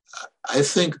 I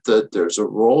think that there's a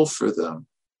role for them.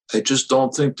 I just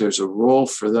don't think there's a role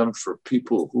for them for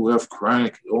people who have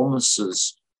chronic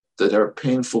illnesses that are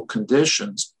painful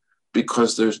conditions,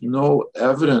 because there's no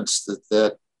evidence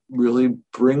that really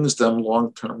brings them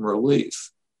long-term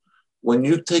relief. When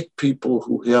you take people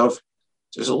who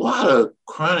there's a lot of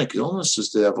chronic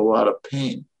illnesses that have a lot of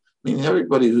pain. I mean,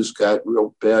 everybody who's got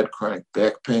real bad chronic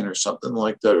back pain or something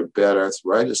like that, or bad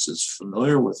arthritis, is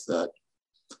familiar with that.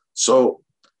 So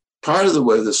part of the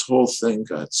way this whole thing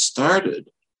got started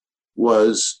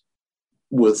was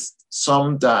with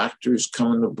some doctors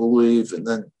coming to believe, and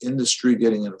then industry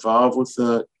getting involved with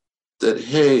that,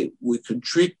 hey, we could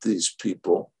treat these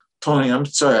people. Tony, I'm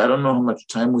sorry, I don't know how much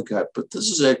time we got, but this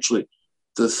is actually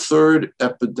the third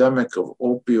epidemic of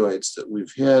opioids that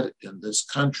we've had in this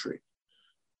country.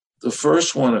 The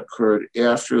first one occurred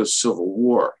after the Civil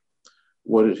War.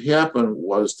 What had happened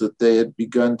was that they had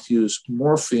begun to use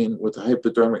morphine with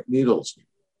hypodermic needles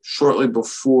shortly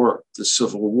before the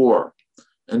Civil War.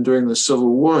 And during the Civil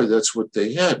War, that's what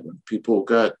they had when people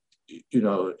got,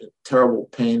 terrible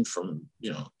pain from,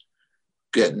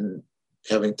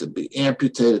 having to be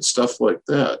amputated, stuff like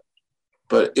that.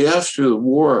 But after the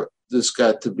war, this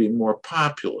got to be more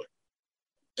popular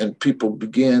and people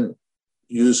began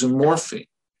using morphine.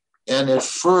 And at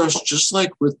first, just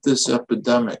like with this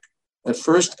epidemic, at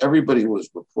first, everybody was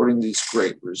reporting these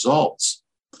great results.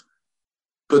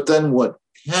 But then what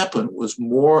happened was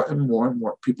more and more and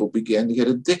more people began to get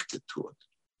addicted to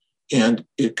it. And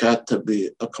it got to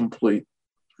be a complete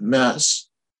mess.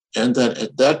 And then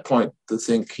at that point, the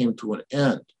thing came to an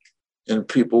end and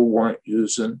people weren't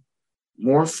using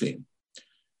morphine.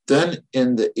 Then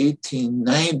in the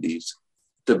 1890s,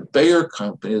 the Bayer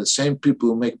company, the same people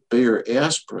who make Bayer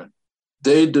aspirin,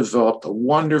 they developed a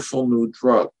wonderful new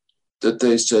drug that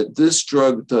they said, this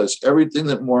drug does everything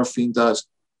that morphine does,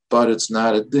 but it's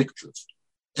not addictive.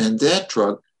 And that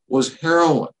drug was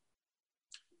heroin.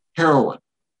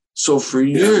 So for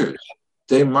years,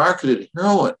 they marketed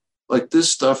heroin like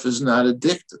this stuff is not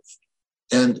addictive.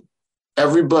 And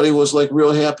everybody was like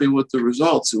real happy with the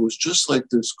results. It was just like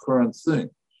this current thing.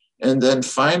 And then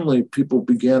finally, people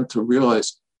began to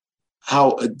realize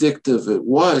how addictive it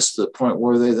was, to the point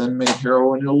where they then made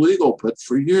heroin illegal. But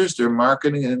for years, they're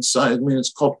marketing it inside. I mean,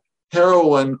 it's called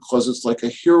heroin because it's like a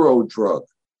hero drug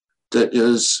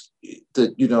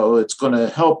it's going to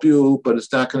help you, but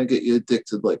it's not going to get you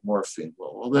addicted like morphine.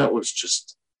 Well, that was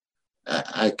just,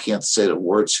 I can't say the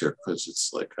words here because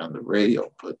it's like on the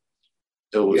radio, but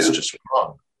it was just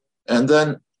wrong. And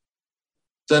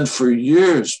then for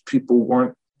years, people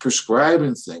weren't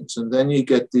prescribing things. And then you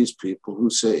get these people who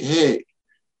say, hey,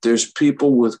 there's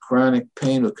people with chronic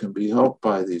pain who can be helped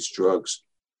by these drugs.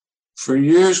 For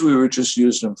years, we were just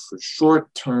using them for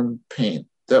short-term pain.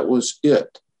 That was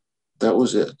it.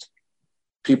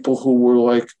 People who were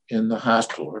like in the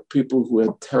hospital, or people who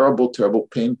had terrible, terrible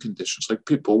pain conditions, like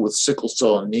people with sickle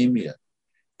cell anemia,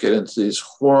 get into these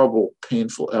horrible,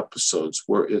 painful episodes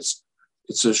where it's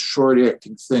It's a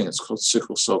short-acting thing. It's called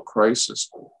sickle cell crisis.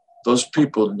 Those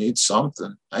people need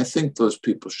something. I think those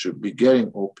people should be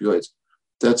getting opioids.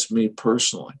 That's me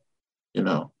personally. You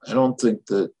know, I don't think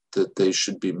that they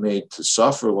should be made to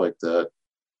suffer like that.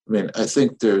 I mean, I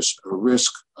think there's a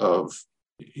risk of,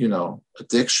 you know,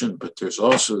 addiction, but there's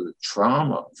also the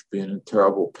trauma of being in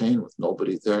terrible pain with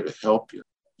nobody there to help you.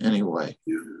 Anyway.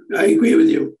 I agree with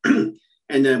you.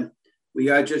 And we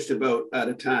are just about out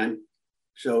of time.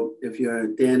 So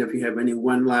Dan, if you have any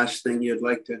one last thing you'd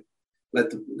like to let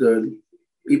the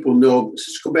people know,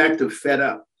 just go back to Fed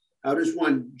Up. How does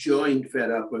one join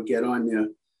Fed Up or get on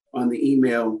the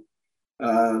email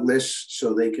list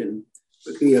so they can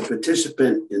be a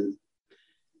participant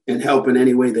and help in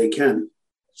any way they can?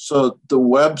 So the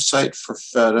website for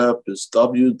Fed Up is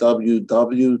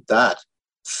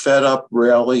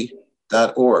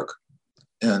www.feduprally.org.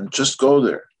 And just go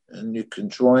there and you can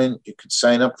join. You can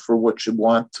sign up for what you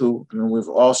want to. I mean, we've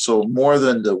also, more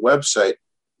than the website,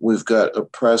 we've got a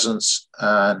presence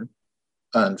on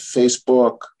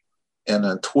Facebook and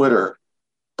on Twitter,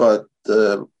 but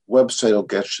the website will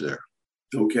get you there.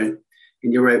 Okay.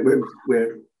 And you're right. We're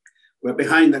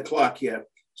behind the clock here.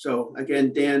 So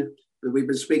again, Dan, we've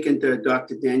been speaking to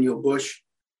Dr. Daniel Busch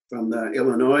from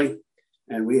Illinois,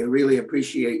 and we really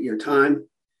appreciate your time.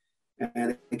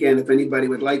 And again, if anybody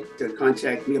would like to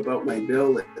contact me about my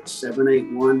bill, it's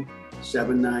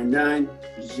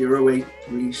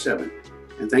 781-799-0837.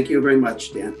 And thank you very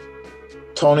much, Dan.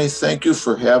 Tony, thank you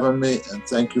for having me, and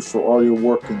thank you for all your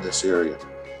work in this area.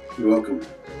 You're welcome.